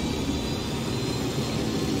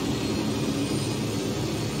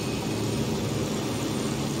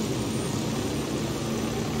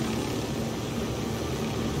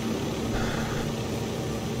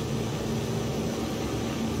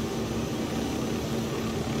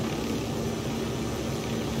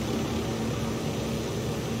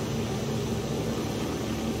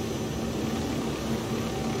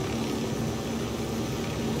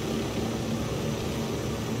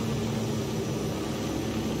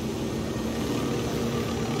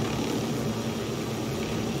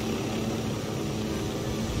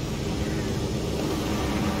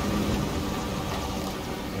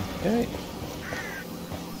 Okay.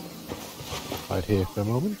 Hide here for a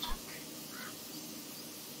moment.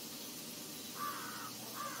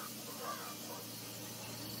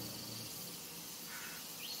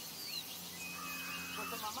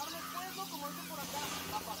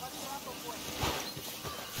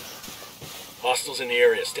 Hostiles in the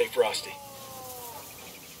area. Stay frosty.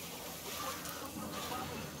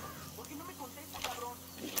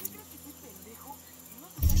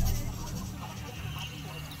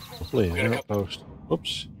 Please, Got a couple outpost.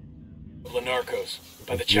 Oops. of narcos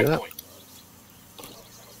by the Yeah. checkpoint.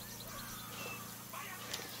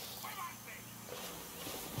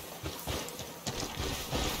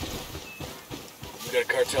 We got a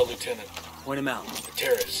cartel lieutenant. Point him out. The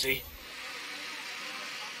terrorists, see?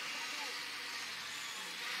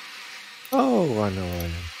 Oh, I know I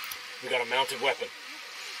am. We got a mounted weapon.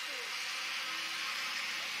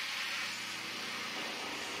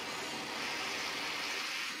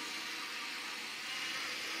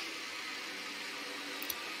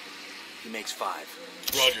 he makes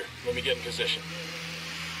 5. Roger. Let me get in position.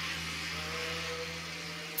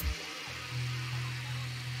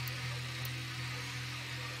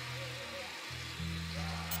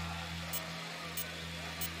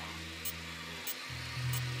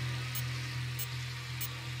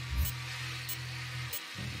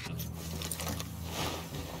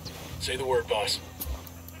 Say the word, boss.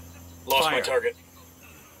 Lost Fire. my target.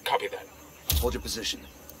 Copy that. Hold your position.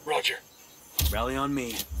 Roger. Rally on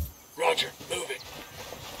me. Roger. Moving.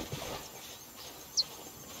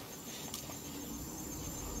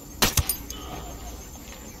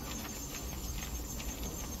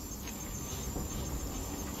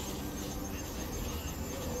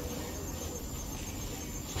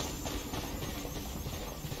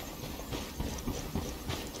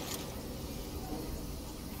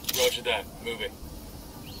 Roger that. Moving.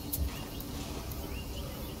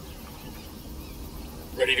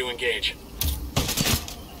 Ready to engage.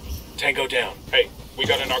 Tango down. Hey, we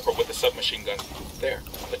got a narco with a submachine gun. There,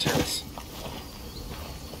 on the terrace.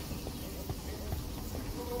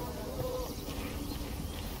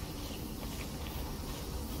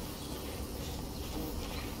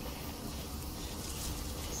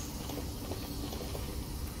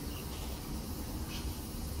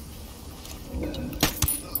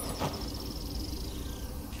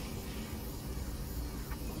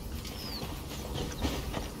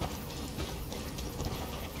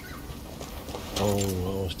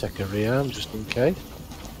 Oh, let's take a rearm just in case.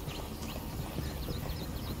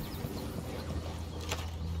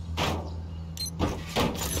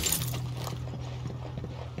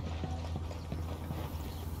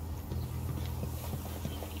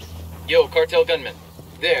 Yo, cartel gunman.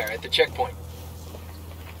 There, at the checkpoint.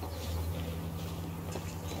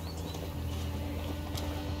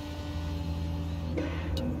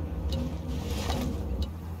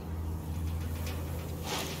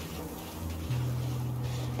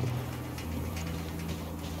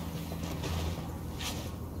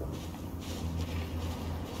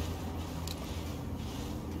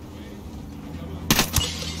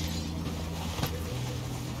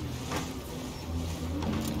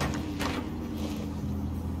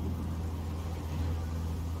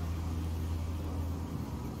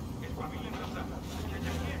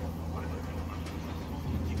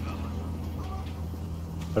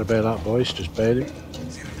 Better bail out, boys, just bailing.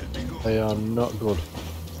 They are not good.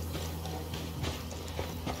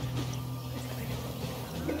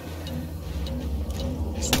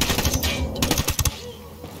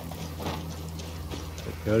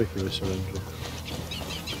 Take care if you're surrendering.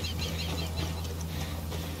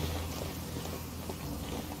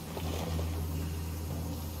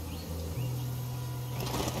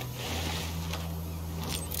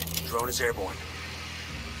 Drone is airborne.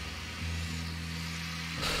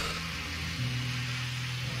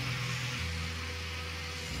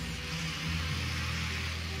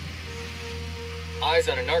 Eyes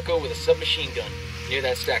on a narco with a submachine gun, near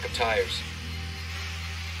that stack of tires.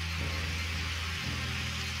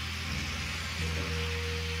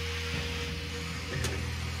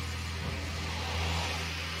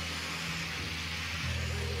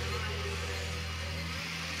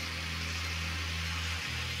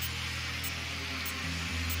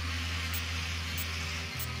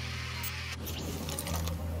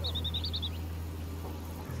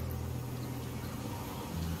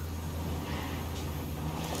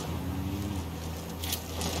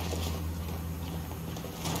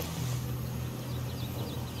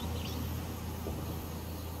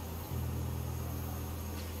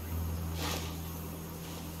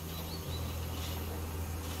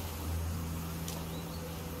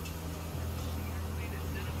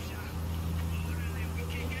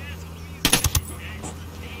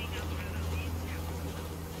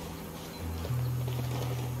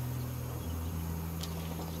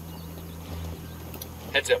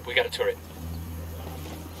 Heads up, we got a turret.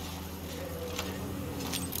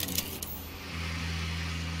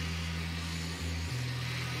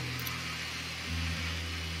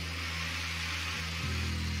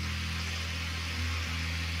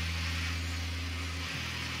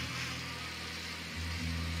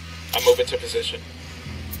 I'm moving to position.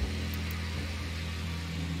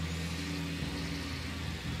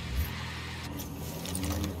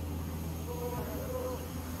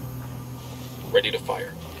 Ready to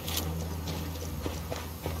fire.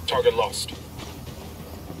 Target lost.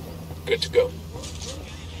 Good to go.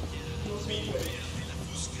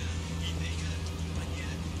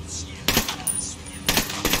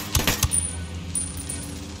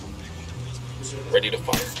 Ready to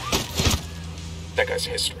fire. That guy's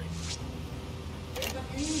history.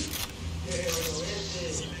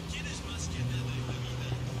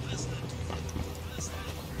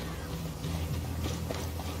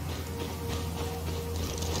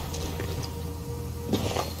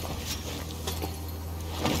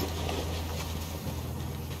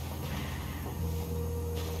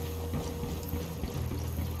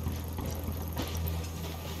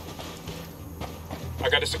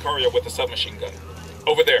 a Sicario with a submachine gun.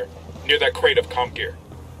 Over there, near that crate of comp gear.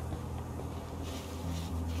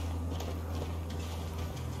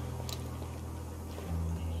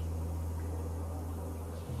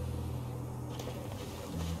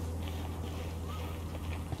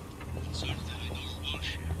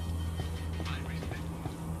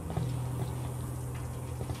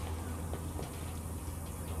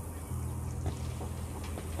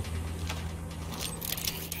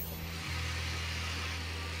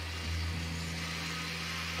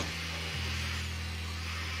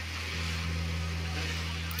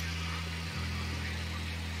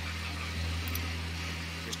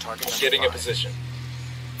 Getting a position.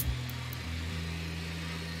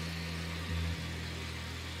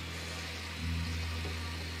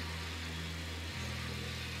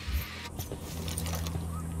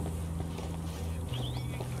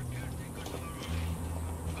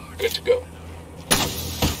 Good to go.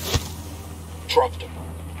 Dropped him.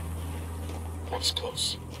 That was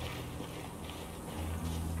close.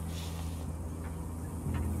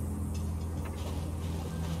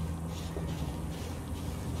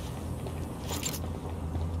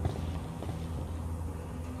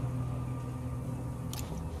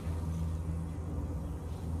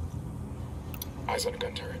 Eyes on a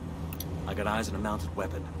gun turret. I got eyes on a mounted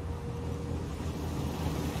weapon.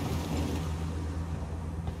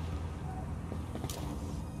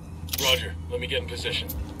 Roger, let me get in position.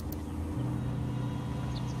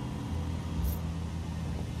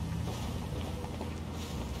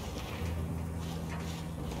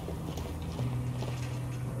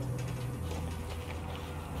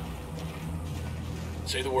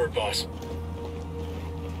 Say the word, boss.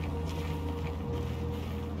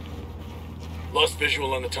 Lost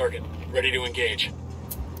visual on the target. Ready to engage.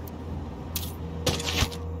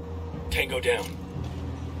 Tango down.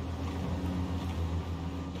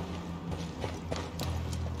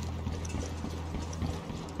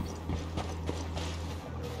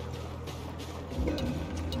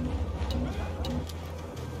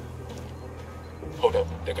 Hold up,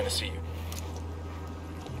 they're gonna see you.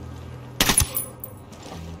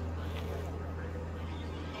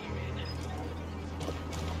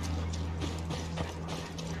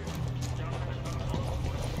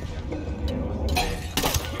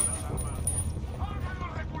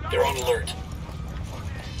 They're on alert.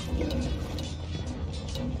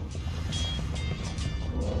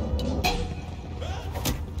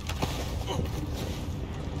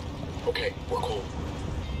 Okay, we're cool.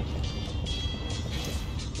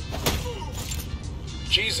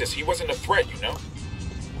 Jesus, he wasn't a threat, you know?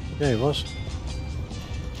 Yeah, he was.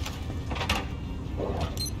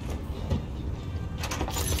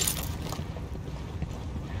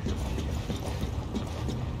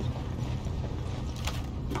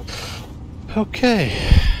 Okay.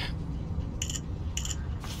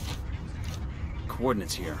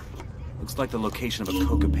 Coordinates here. Looks like the location of a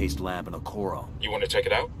coca paste lab in OCORO. You want to check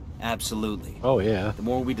it out? Absolutely. Oh, yeah. The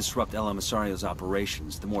more we disrupt El Emisario's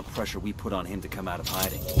operations, the more pressure we put on him to come out of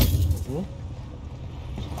hiding. Hmm?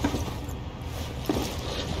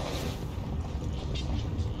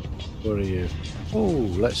 What are you? Oh,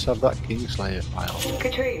 let's have that Kingslayer file.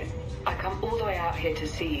 Katrine, I come all the way out here to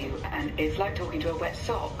see you, and it's like talking to a wet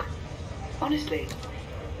sock. Honestly.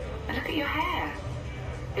 And look at your hair.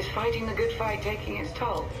 Is fighting the good fight taking its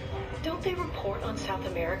toll? Don't they report on South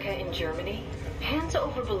America and Germany? Hands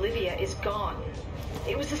over Bolivia is gone.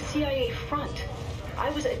 It was a CIA front. I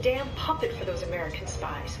was a damn puppet for those American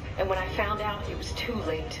spies. And when I found out, it was too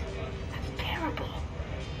late. That's terrible.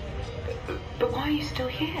 But why are you still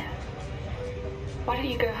here? Why don't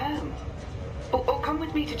you go home? Or come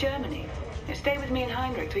with me to Germany. Stay with me and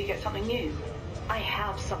Heinrich till you get something new. I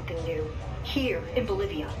have something new. Here, in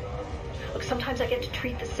Bolivia. Look, sometimes I get to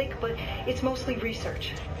treat the sick, but it's mostly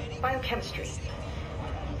research. Biochemistry.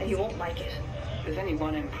 And you won't like it. There's only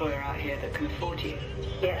one employer out here that can afford you.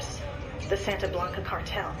 Yes, the Santa Blanca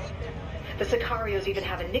cartel. The Sicarios even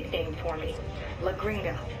have a nickname for me. La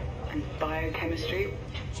Gringa. And biochemistry,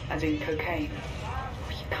 as in cocaine.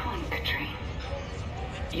 You can't, Katrine.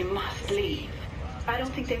 You must leave. I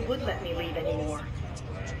don't think they would let me leave anymore.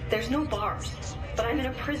 There's no bars, but I'm in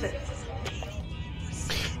a prison.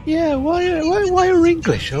 Yeah, why are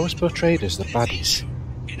English always portrayed as the baddies?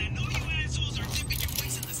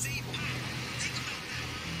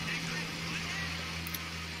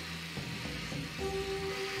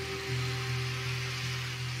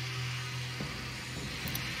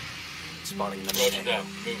 Spotting them. Roger that.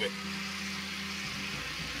 Move it.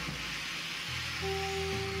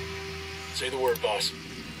 Say the word, boss.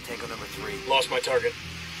 Tango number 3. Lost my target.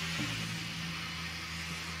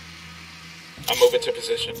 I'm moving to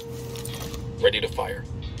position. Ready to fire.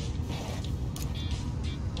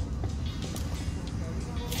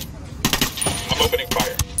 I'm opening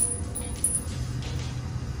fire.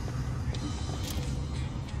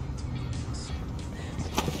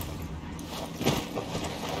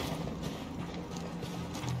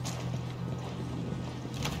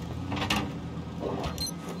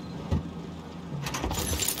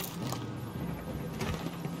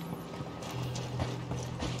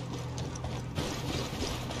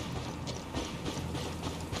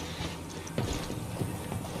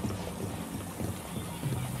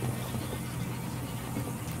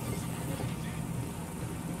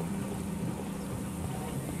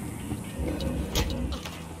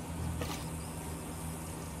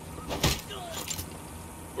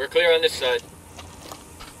 We're clear on this side.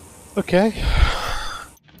 Okay.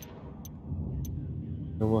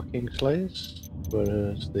 No more Kingslayers.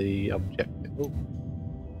 Whereas the objective. Oh.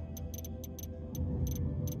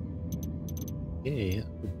 Yeah, that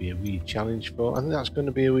would be a wee challenge for. I think that's going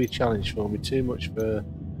to be a wee challenge for me. Too much for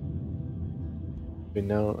me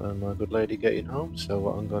now and my good lady getting home. So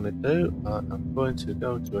what I'm going to do, I'm going to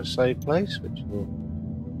go to a safe place, which will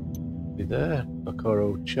be there,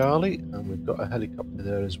 OCORO Charlie, and we've got a helicopter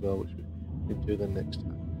there as well, which we can do the next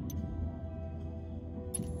time.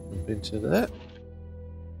 Jump into there.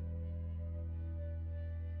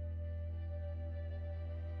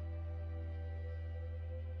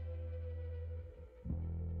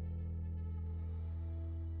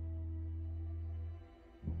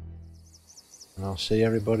 And I'll see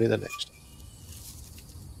everybody the next time.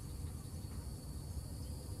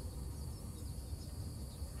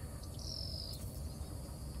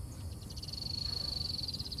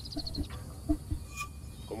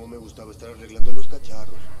 Cómo me gustaba estar arreglando los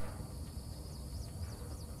cacharros.